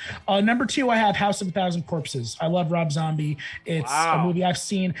performances. Number 2, I have House of a Thousand Corpses. I love Rob Zombie. It's a movie I've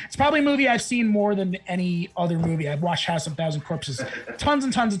seen. It's probably a movie I've seen more than any other movie. I've watched House of a Thousand Corpses tons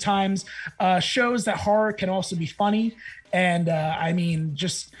and tons of times. Shows that horror can also be funny, and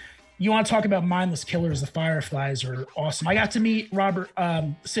you want to talk about mindless killers? The Fireflies are awesome. I got to meet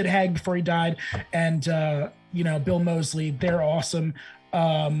Sid Haig before he died, and Bill Moseley. They're awesome.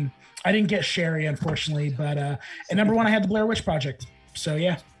 I didn't get Sherry, unfortunately, but and number 1, I had the Blair Witch Project. So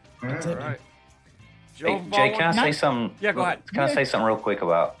yeah, that's it. Right. Hey, Jay, can I say something? Yeah, go ahead. Can I say something real quick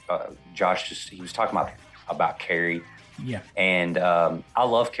about Josh? He was talking about Carrie. Yeah. And I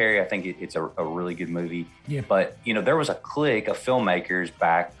love Carrie. I think it's a really good movie. Yeah. But there was a clique of filmmakers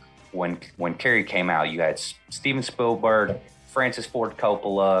back when Carrie came out. You had Steven Spielberg, Francis Ford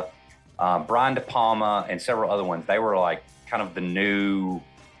Coppola, Brian De Palma, and several other ones. They were like kind of the new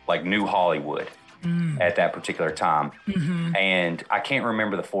Hollywood at that particular time. Mm-hmm. And I can't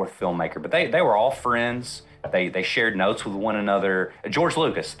remember the 4th filmmaker, but they were all friends. They shared notes with one another. George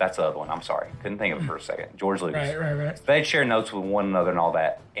Lucas, that's the other one. I'm sorry, couldn't think of it for a second. George Lucas. Right. They'd share notes with one another and all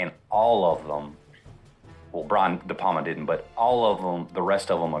that, and all of them. Well, Brian De Palma didn't, but all of them, the rest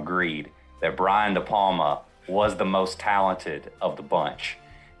of them agreed that Brian De Palma was the most talented of the bunch.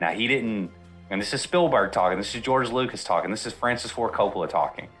 Now, he didn't, and this is Spielberg talking, this is George Lucas talking, this is Francis Ford Coppola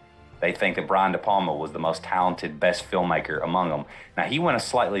talking. They think that Brian De Palma was the most talented, best filmmaker among them. Now, he went a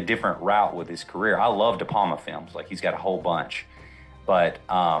slightly different route with his career. I love De Palma films. Like, he's got a whole bunch. But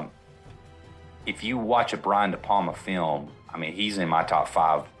if you watch a Brian De Palma film, he's in my top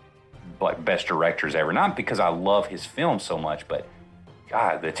 5 best directors ever. Not because I love his film so much, but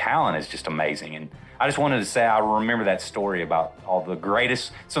God, the talent is just amazing. And I just wanted to say, I remember that story about some of the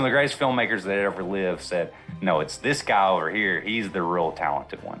greatest filmmakers that ever lived said, no, it's this guy over here. He's the real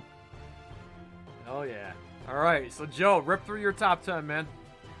talented one. Oh yeah. All right. So Joe, rip through your top 10, man.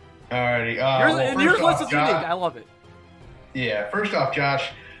 Alrighty. Yours list is unique. I love it. Yeah. First off, Josh,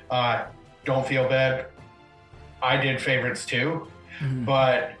 don't feel bad. I did favorites too,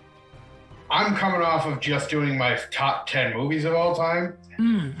 but I'm coming off of just doing my top 10 movies of all time.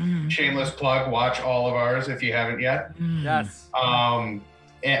 Shameless plug, watch all of ours if you haven't yet. Yes.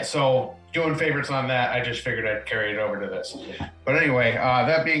 And so doing favorites on that, I just figured I'd carry it over to this. But anyway,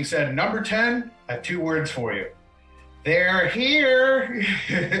 that being said, number 10, I have 2 words for you. They're here.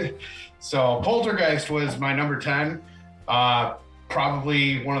 So Poltergeist was my number 10.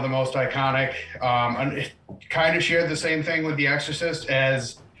 Probably one of the most iconic. And it kind of shared the same thing with The Exorcist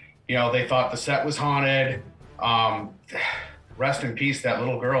as, they thought the set was haunted. Rest in peace, that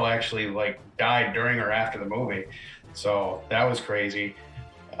little girl actually died during or after the movie. So that was crazy.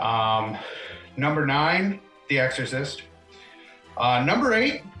 Number 9, The Exorcist. Number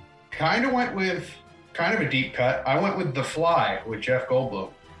 8, kind of went with a deep cut. I went with The Fly with Jeff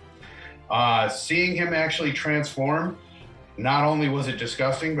Goldblum. Seeing him actually transform, not only was it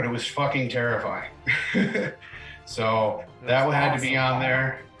disgusting, but it was fucking terrifying. So that had to be on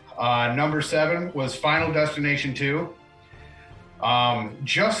there. Number 7 was Final Destination 2.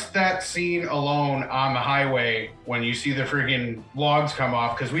 Just that scene alone on the highway when you see the friggin' logs come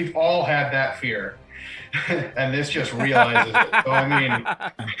off, because we've all had that fear. And this just realizes it. So, I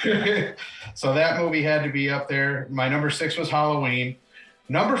mean, so that movie had to be up there. My number 6 was Halloween.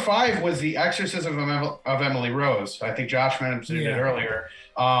 Number 5 was The Exorcism of Emily Rose. I think Josh mentioned it earlier.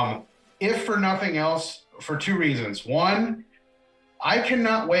 If for nothing else, for 2 reasons. One, I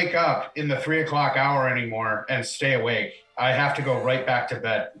cannot wake up in the 3 o'clock hour anymore and stay awake. I have to go right back to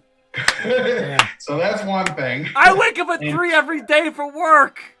bed. So that's one thing. I wake up at 3 every day for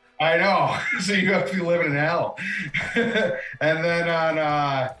work. I know. So you have to be living in hell. And then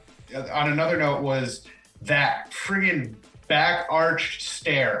on another note was that friggin' back arched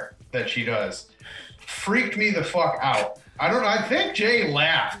stare that she does. Freaked me the fuck out. I don't know. I think Jay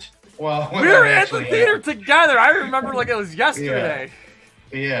laughed. Well, we were at the theater together. I remember like it was yesterday.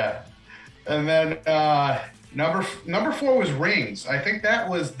 Yeah. And then number 4 was Rings. I think that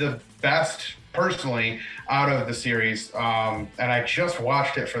was the best, personally, out of the series. And I just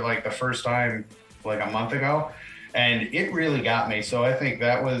watched it for like the first time like a month ago, and it really got me. So I think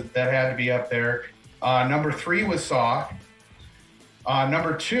that had to be up there. Number 3 was Saw.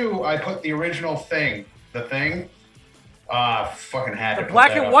 Number 2, I put the original Thing. The Thing. Fucking had to. The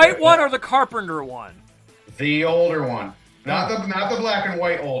black and white one or the Carpenter one? The older one. Not the black and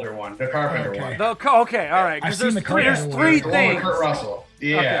white older one. The Carpenter one. Okay, all right. Because there's three things. Kurt Russell.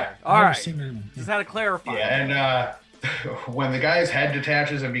 Yeah. Okay, all right. Just had to clarify. Yeah, and when the guy's head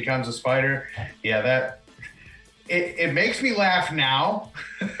detaches and becomes a spider, it makes me laugh now,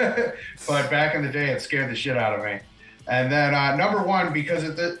 but back in the day, it scared the shit out of me. And then number 1, because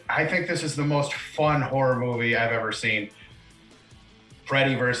I think this is the most fun horror movie I've ever seen.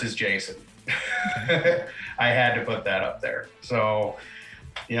 Freddy versus Jason. I had to put that up there. So,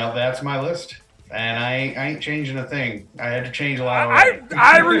 that's my list. And I ain't changing a thing. I had to change a lot of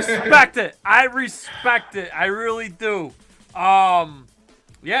I respect it. I respect it. I really do.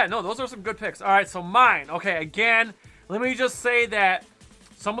 Yeah, no, those are some good picks. All right, so mine. Okay, again, let me just say that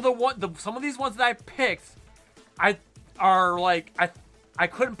some of these ones that I picked, I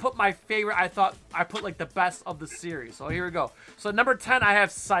couldn't put my favorite. I thought I put like the best of the series. So here we go. So number 10, I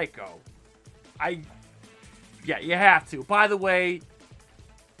have Psycho. You have to. By the way,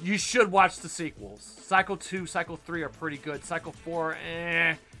 you should watch the sequels. Psycho 2, Psycho 3 are pretty good. Psycho 4,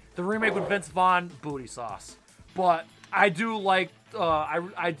 The remake with Vince Vaughn, booty sauce. But I do like,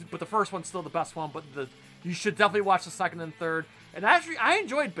 but the first one's still the best one. But you should definitely watch the second and third. And actually, I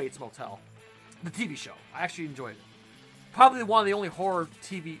enjoyed Bates Motel, the TV show. I actually enjoyed it. Probably one of the only horror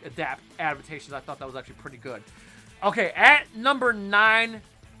TV adaptations I thought that was actually pretty good. Okay, at number 9,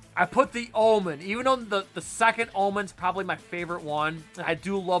 I put The Omen. Even though the second Omen's probably my favorite one, I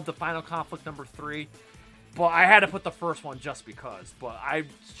do love the Final Conflict number 3, but I had to put the first one just because. But I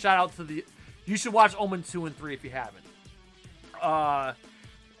shout out to you should watch Omen 2 and 3 if you haven't.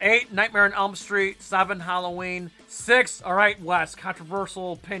 8, Nightmare on Elm Street. 7, Halloween. 6, all right, Wes,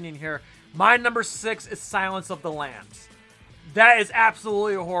 controversial opinion here. My number 6 is Silence of the Lambs. That is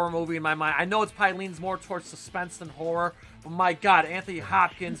absolutely a horror movie in my mind. I know it probably leans more towards suspense than horror, but my God, Anthony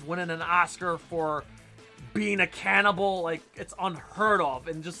Hopkins winning an Oscar for being a cannibal, like, it's unheard of.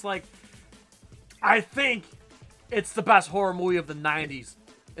 And just like, I think it's the best horror movie of the 90s,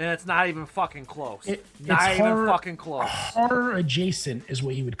 and it's not even fucking close. Not even fucking close. Horror adjacent is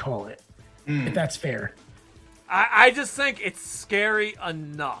what you would call it, if that's fair. I just think it's scary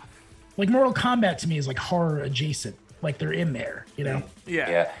enough. Like Mortal Kombat to me is like horror adjacent. Like they're in there,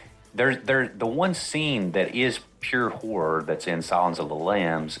 Yeah. There's the one scene that is pure horror that's in Silence of the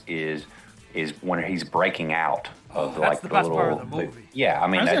Lambs is when he's breaking out of that's the best little part of the movie. Yeah, I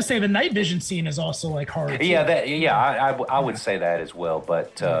mean, I was gonna say the night vision scene is also like horror. Too. Yeah, I would say that as well.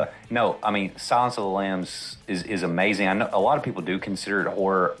 But no, I mean, Silence of the Lambs is amazing. I know a lot of people do consider it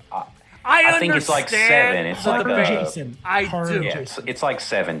horror. I think it's like 7. It's like Jason. I do. Yeah, it's like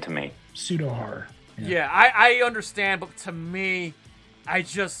 7 to me. Pseudo horror. Yeah, I understand, but to me, I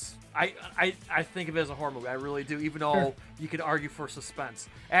think of it as a horror movie. I really do, even though you could argue for suspense.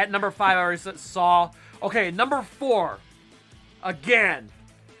 At number 5, I already said Saw. Okay, number 4. Again,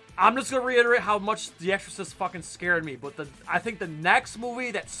 I'm just going to reiterate how much The Exorcist fucking scared me, but I think the next movie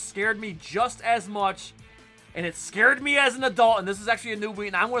that scared me just as much, and it scared me as an adult, and this is actually a new movie,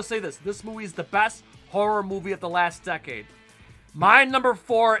 and I'm going to say this movie is the best horror movie of the last decade. My number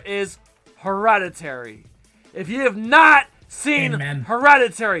 4 is Hereditary. If you have not seen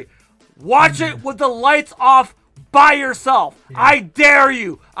Hereditary, watch it with the lights off by yourself. Yeah. I dare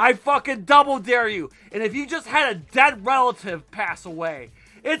you. I fucking double dare you. And if you just had a dead relative pass away,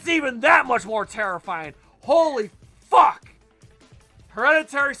 it's even that much more terrifying. Holy fuck.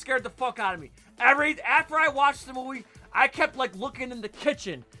 Hereditary scared the fuck out of me. After I watched the movie, I kept like looking in the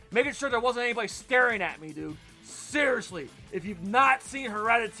kitchen, making sure there wasn't anybody staring at me, dude. Seriously, if you've not seen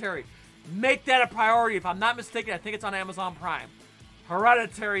Hereditary, make that a priority. If I'm not mistaken, I think it's on Amazon Prime.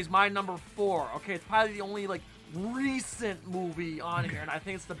 Hereditary is my number 4. Okay, it's probably the only like recent movie on here, and I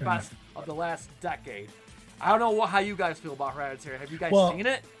think it's the best of the last decade. I don't know how you guys feel about Hereditary. Have you guys seen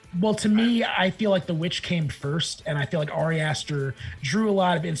it? Well, to me, I feel like The Witch came first, and I feel like Ari Aster drew a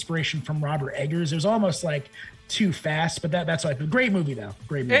lot of inspiration from Robert Eggers. It was almost like too fast, but that's like a great movie, though.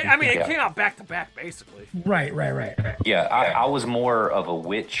 Great movie. It came out back to back, basically. Right. Yeah, I was more of the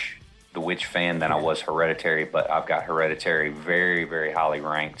Witch fan than I was Hereditary, but I've got Hereditary very, very highly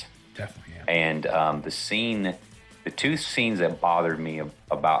ranked. Definitely, yeah. And the two scenes that bothered me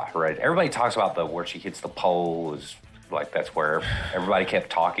about Hereditary, everybody talks about where she hits the pole is like that's where everybody kept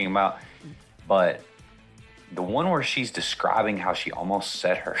talking about. But the one where she's describing how she almost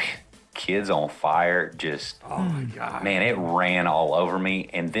set her kids on fire, just, oh my God, man, it ran all over me.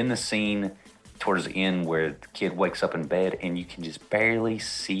 And then the scene towards the end where the kid wakes up in bed and you can just barely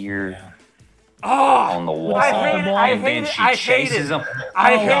see her on the wall. I hate it. I hate it.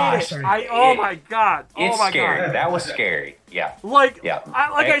 Oh my God. It's scary. God. That was scary. Yeah.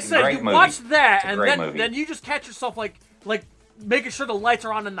 I said, you watch that and then you just catch yourself like making sure the lights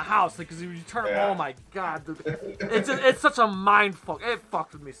are on in the house, because if you turn oh my God, dude, it's such a mind fuck. It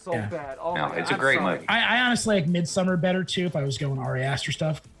fucked with me so bad. Oh my God, it's a great movie. I honestly like Midsommar better too if I was going Ari Aster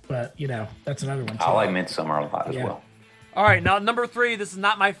stuff, but that's another one too. I like Midsommar a lot as well. All right, now number 3. This is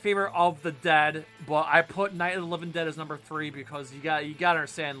not my favorite of the Dead, but I put Night of the Living Dead as number 3 because you got to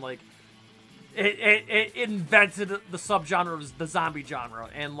understand, like, it invented the subgenre of the zombie genre,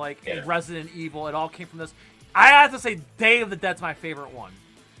 and Resident Evil, it all came from this. I have to say, Day of the Dead's my favorite one,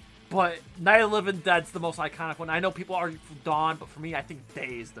 but Night of the Living Dead's the most iconic one. I know people argue for Dawn, but for me, I think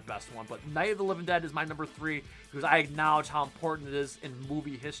Day is the best one. But Night of the Living Dead is my number 3 because I acknowledge how important it is in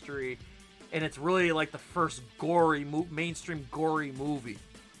movie history. And it's really like the first mainstream gory movie.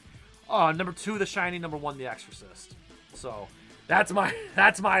 Number 2, The Shining. Number 1, The Exorcist. So that's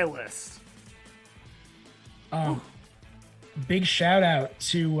my list. Big shout out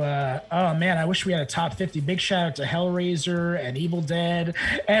to I wish we had a top 50. Big shout out to Hellraiser and Evil Dead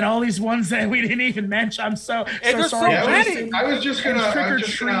and all these ones that we didn't even mention. I'm so sorry. I was just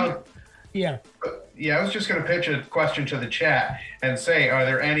gonna Yeah, I was just going to pitch a question to the chat and say, are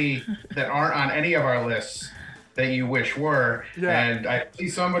there any that aren't on any of our lists that you wish were? Yeah. And I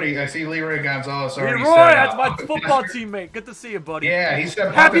see Leroy Gonzalez already said. Leroy, that's my football teammate. Good to see you, buddy. Yeah, he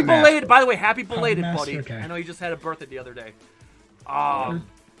said happy belated. By the way, happy belated, buddy. Okay. I know you just had a birthday the other day.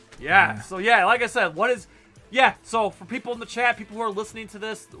 So like I said, so for people in the chat, people who are listening to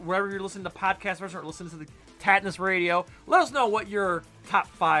this, wherever you're listening to podcast version or listening to the Tatnus Radio, let us know what your top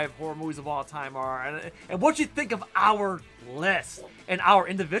 5 horror movies of all time are, and what you think of our list and our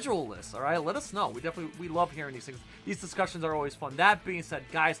individual lists. All right, let us know. We love hearing these things. These discussions are always fun. That being said,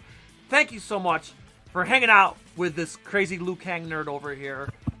 guys, thank you so much for hanging out with this crazy Liu Kang nerd over here.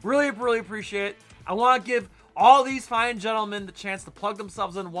 Really, really appreciate it. I want to give all these fine gentlemen the chance to plug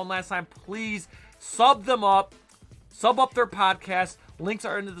themselves in one last time. Please sub up their podcast. Links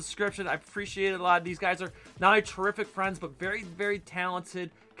are in the description. I appreciate it a lot. These guys are not only terrific friends, but very, very talented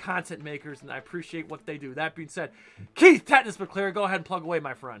content makers, and I appreciate what they do. That being said, Keith Tatnus McCleary, go ahead and plug away,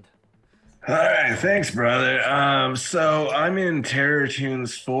 my friend. All right, thanks, brother. So I'm in Terror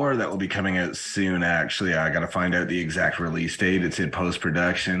Tunes 4 that will be coming out soon, actually. I got to find out the exact release date. It's in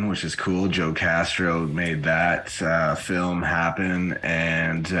post-production, which is cool. Joe Castro made that film happen,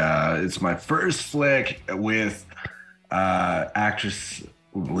 and it's my first flick with actress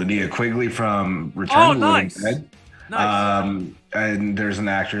Linnea Quigley from Return of the Living Dead. Nice. And there's an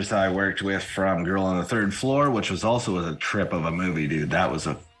actress I worked with from Girl on the Third Floor, which was also a trip of a movie, dude. That was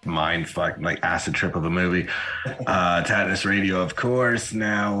a mind fuck, like acid trip of a movie. Tatnus Radio, of course,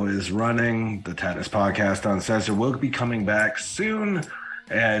 now is running. The Tatnus podcast on Cesar will be coming back soon,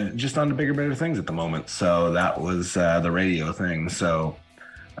 and just on to bigger, better things at the moment. So that was the radio thing. So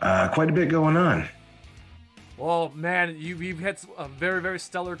quite a bit going on. Well, man, you've had a very, very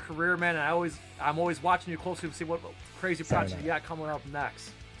stellar career, man. And I'm always watching you closely to see what crazy project you got coming up next.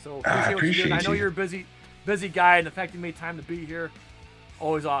 So appreciate what you're doing. I know you're a busy guy, and the fact you made time to be here,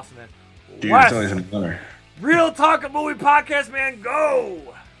 always awesome, man. Dude, it's always an honor. Real Talk of Movie Podcast, man,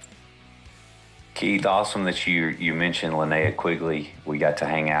 go! Keith, awesome that you mentioned Linnea Quigley. We got to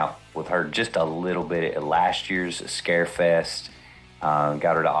hang out with her just a little bit at last year's Scarefest.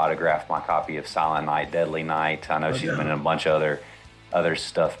 Got her to autograph my copy of Silent Night, Deadly Night. I know she's been in a bunch of other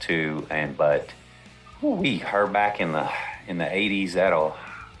stuff too, but her back in the in the 80s. That'll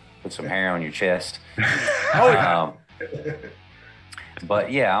put some hair on your chest. Oh, yeah.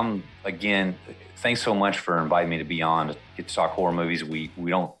 But yeah, again, thanks so much for inviting me to be on to get to talk horror movies. We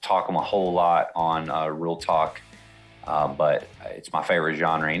don't talk them a whole lot on Real Talk, but it's my favorite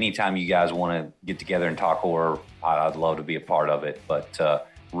genre. Anytime you guys want to get together and talk horror, I'd love to be a part of it. But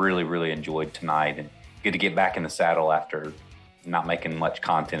really, really enjoyed tonight, and good to get back in the saddle after not making much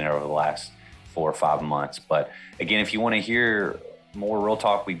content over the last 4 or 5 months. But again, if you want to hear more Real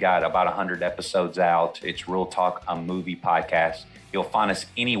Talk, we've got about 100 episodes out. It's Real Talk, a movie podcast. You'll find us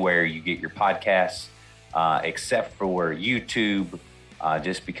anywhere you get your podcasts, except for YouTube,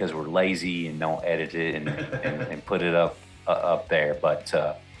 just because we're lazy and don't edit it and put it up there. But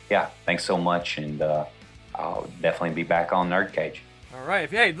yeah, thanks so much, and I'll definitely be back on Nerd Cage. All right.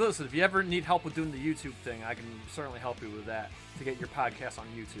 Hey, listen, if you ever need help with doing the YouTube thing, I can certainly help you with that to get your podcast on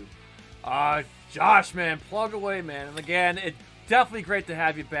YouTube. Josh, man, plug away, man. And again, it's definitely great to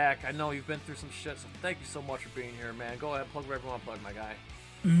have you back. I know you've been through some shit, so thank you so much for being here, man. Go ahead, plug wherever you want to plug, my guy.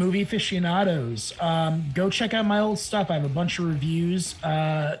 Movie aficionados, go check out my old stuff. I have a bunch of reviews.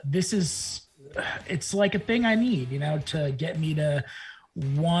 It's like a thing I need, to get me to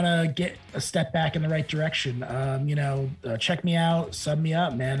want to get a step back in the right direction. Check me out, sub me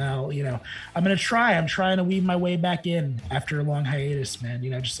up, man. I'm going to try. I'm trying to weave my way back in after a long hiatus, man.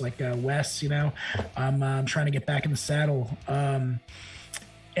 Just like Wes, I'm trying to get back in the saddle.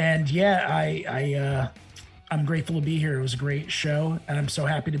 And yeah, I'm grateful to be here. It was a great show, and I'm so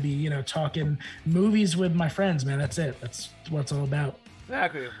happy to be, talking movies with my friends, man. That's it. That's what it's all about.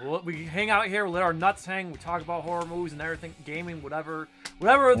 Exactly. We hang out here, we let our nuts hang, we talk about horror movies and everything, gaming, whatever we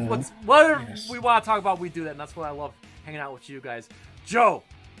want to talk about, we do that, and that's what I love hanging out with you guys. Joe,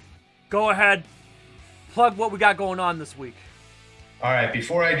 go ahead, plug what we got going on this week. All right,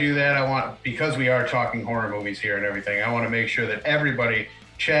 before I do that, because we are talking horror movies here and everything, I want to make sure that everybody,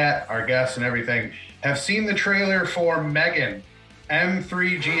 chat, our guests and everything, have seen the trailer for Megan,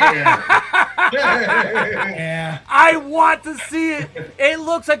 M3GAN. Yeah. I want to see it. It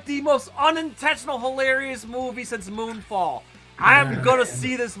looks like the most unintentional, hilarious movie since Moonfall. I'm going to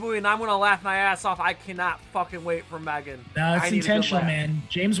see this movie, and I'm going to laugh my ass off. I cannot fucking wait for Megan. No, it's intentional, man.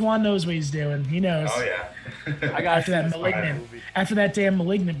 James Wan knows what he's doing. He knows. Oh, yeah. I got after that damn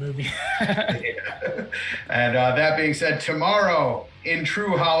Malignant movie. Yeah. And that being said, tomorrow, in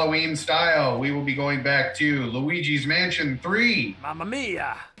true Halloween style, we will be going back to Luigi's Mansion 3. Mamma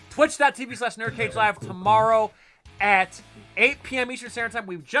mia. Twitch.tv/NerdCageLive tomorrow at 8 p.m. Eastern Standard Time.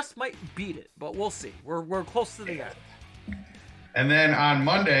 We just might beat it, but we'll see. We're close to the end. And then on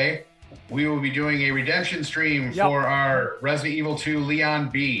Monday, we will be doing a redemption stream for our Resident Evil 2 Leon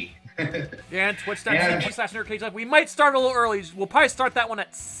B. And Twitch.tv/NerdCageLive. We might start a little early. We'll probably start that one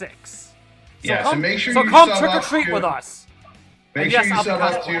at 6. So make sure you come sub trick or up treat to, with us. Make sure you sub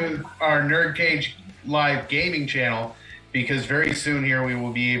up to our Nerd Cage Live gaming channel, because very soon here we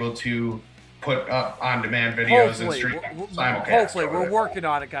will be able to put up on-demand videos and stream simulcast. Hopefully, we're working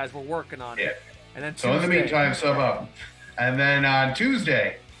on it, guys. We're working on it. And then so in the meantime, sub up. And then on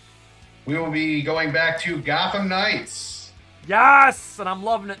Tuesday, we will be going back to Gotham Knights. Yes, and I'm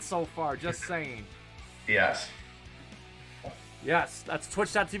loving it so far. Just saying. Yes. Yes, that's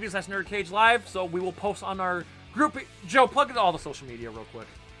twitch.tv/NerdCageLive. So we will post on our group. Joe, plug into all the social media real quick.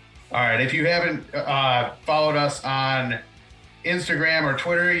 All right, if you haven't followed us on Instagram or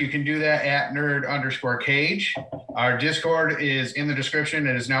Twitter, you can do that at nerd_cage. Our Discord is in the description.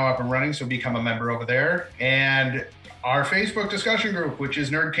 It is now up and running, so become a member over there. And our Facebook discussion group, which is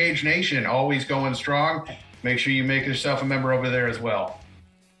Nerd Cage Nation, always going strong. Make sure you make yourself a member over there as well.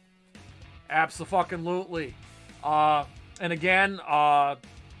 Absolutely. And again,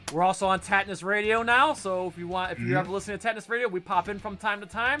 we're also on Tatnus Radio now, so if you're ever listening to Tatnus Radio, we pop in from time to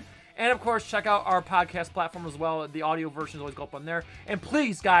time. And of course, check out our podcast platform as well. The audio versions always go up on there. And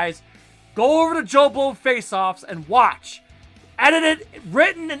please, guys, go over to Joe Blow Face-Offs and watch.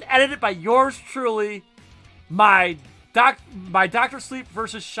 Written and edited by yours truly, my Dr. Sleep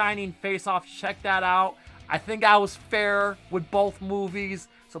versus Shining Face-Off. Check that out. I think I was fair with both movies,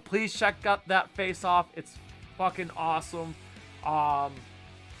 so please check out that Face-Off. It's fucking awesome.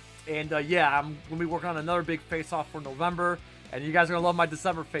 And yeah, I'm going to be working on another big Face-Off for November. And you guys are going to love my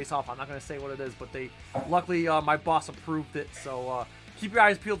December Face-Off. I'm not going to say what it is, but luckily my boss approved it. So keep your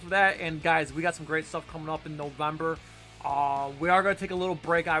eyes peeled for that. And guys, we got some great stuff coming up in November. We are going to take a little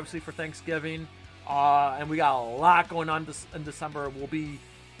break, obviously, for Thanksgiving. And we got a lot going on in December. We'll be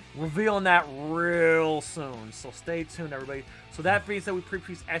revealing that real soon. So stay tuned, everybody. So that being said, we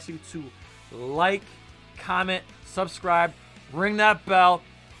please ask you to like, comment, subscribe, ring that bell,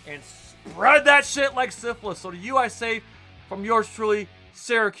 and spread that shit like syphilis. So to you, I say, from yours truly,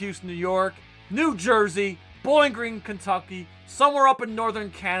 Syracuse, New York, New Jersey, Bowling Green, Kentucky, somewhere up in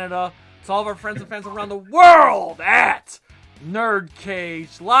northern Canada, to all of our friends and fans around the world at Nerd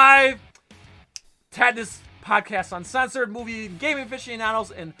Cage Live. This podcast Uncensored, movie and gaming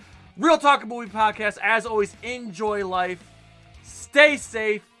aficionados, and Real Talk Movie Podcast. As always, enjoy life, stay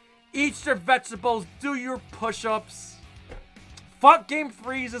safe, eat your vegetables, do your push-ups, fuck game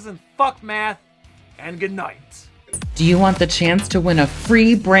freezes and fuck math, and good night. Do you want the chance to win a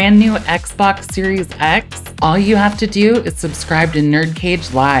free brand new Xbox Series X? All you have to do is subscribe to Nerd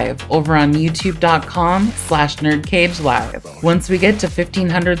Cage Live over on youtube.com/nerdcagelive. Once we get to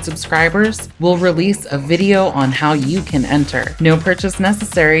 1,500 subscribers, we'll release a video on how you can enter. No purchase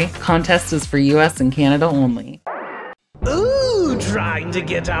necessary. Contest is for US and Canada only. Ooh, trying to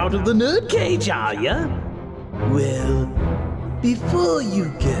get out of the nerd cage, are ya? Well, before you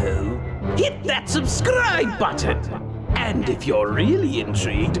go, hit that subscribe button. And if you're really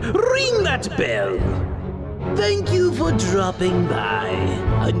intrigued, ring that bell. Thank you for dropping by.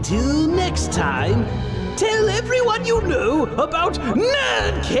 Until next time, tell everyone you know about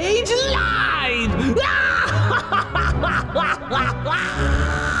Nerd Cage Live!